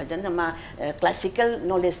इबनी फजन मा क्लासिकल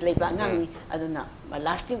नॉलेज लेबा ngangi aduna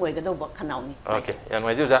lasting oigado ba khanauni okay yan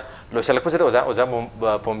mai juja lo selak puse oja oja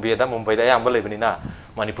Bombay da Mumbai da yam bolai bani na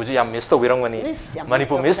Manipur ji yam miss to wirang mani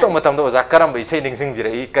Manipur miss to matam da oja karam bai sei ning sing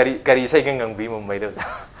jira I kari sei gang bi Mumbai da oja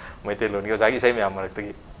mai te lon oja gi sei me am marak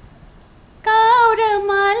tagi kaura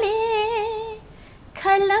male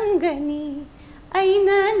khalangani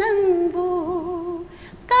aina nangbu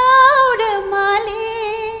kaura male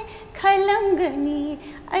khalangani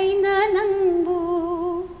aina nangbu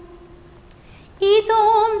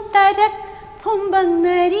idom tarak phumbang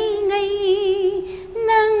nari ngai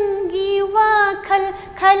nangi wa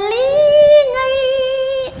khali ngai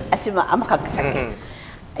asima amakak sakki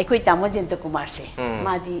aikoi tamo jenta kumar se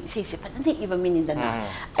madi sei se padani iba minindana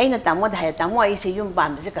aina tamo dhaya tamo ai se yum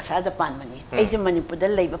ban se kasada pan mani ai je manipur da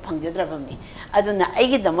leiba phangjadrabamni aduna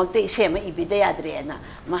aigi damakte se ma ibida yadre na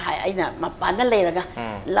ma aina ma pana leiraga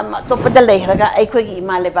lama topada leiraga aikoi gi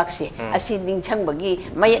imale bakse asi ningchang bagi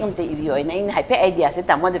mayang te ibiyoi na ina haipe idea se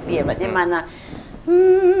tamo da pie ba de mana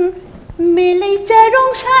melei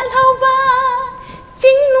charong sal hauba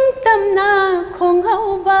jingnung tamna khong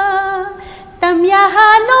hauba Tamya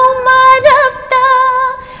hano marapta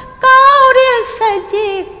kauril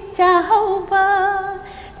sajik chahauba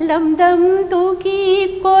lamdam tuki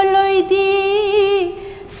koloidi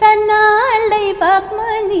sana leibak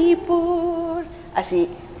Manipur asi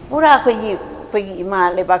pura kogi ima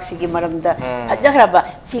leibak sigi maramda ajahraba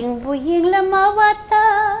chingbu yeng lamawata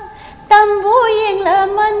tambu yeng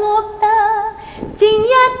lamanopta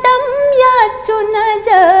jingya tamya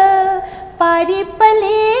chunaja Pari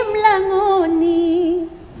palim langoni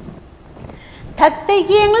Thakta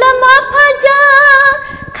yeng lama phaja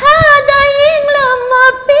Khada yeng lama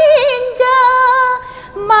pinja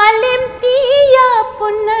Malim tiya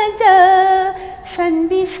punaja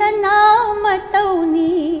Sanbi sanau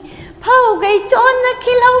matauni Phau gai chon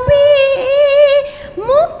khilaubi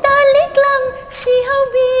Mukta liklang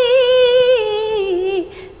shihaubi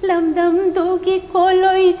Lamdam dogi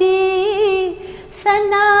koloidi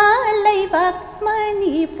Sana leibak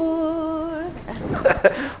Manipur.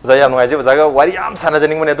 Oja yang ngaji oja wari am sana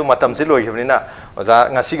janing mana tu matam si loi hebni na oja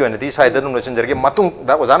ngasi gana di side dum nocin jerke matung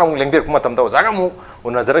da oja na lengbir ku matam da oja kamu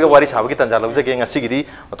una jerke wari sabu kita jala oja ke ngasi gidi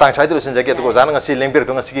otang side nocin jerke tu oja na ngasi lengbir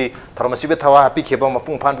tu ngasi ki farmasi be thawa happy kheba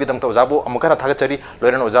mapung phan bi dam ta oja bo amukana thaga chari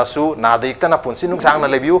loiran oja su na de ikta na punsi nung sang na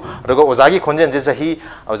lebiu rogo oja ki khonjen je sahi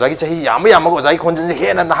oja ki sahi yam yam go oja ki khonjen je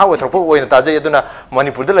he na na hawo thropo oina ta je eduna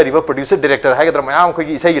Manipur da lariba producer director ha ga mayam ko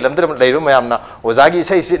ki sai lamdar leiru mayam na oja ki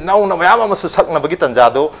sai si nau na mayam ma su sak na bagi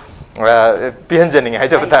tanjado pihanjaning hai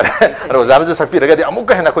jab tar rozana jo sakpi raga di amuk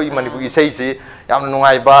ka hena koi Manipur ki sei si yam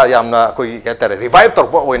nungai ba yam na koi ka tar revive tor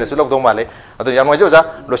po oina su lok do male adu yam jo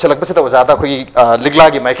ja lo selak pa se ta oja ta koi ligla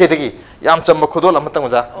gi mai ke de gi yam cham khudol am tang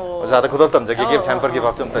oja oja ta khudol tam jagi give temper give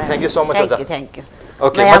up chum thank you so much oja thank you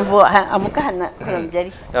Okay, mayambu amuka hanna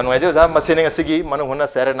kharamjari yan ngai jo za masine ngasigi Manung Hutna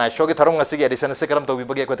sare na show ki tharong ngasigi edition se karam to bi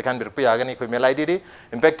bagi ko tekhan bir pu agani ko mail id di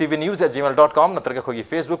impacttvnews@gmail.com natraga ko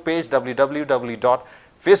Facebook page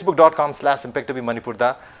www.facebook.com/impacttvmanipur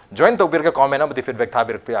da join to bir ka comment am di feedback tha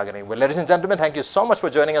bir pu agani. Well, ladies and gentlemen, thank you so much for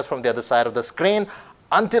joining us from the other side of the screen.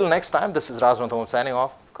 Until next time, this is Raj Nongthombam signing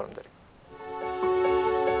off. Karamjari.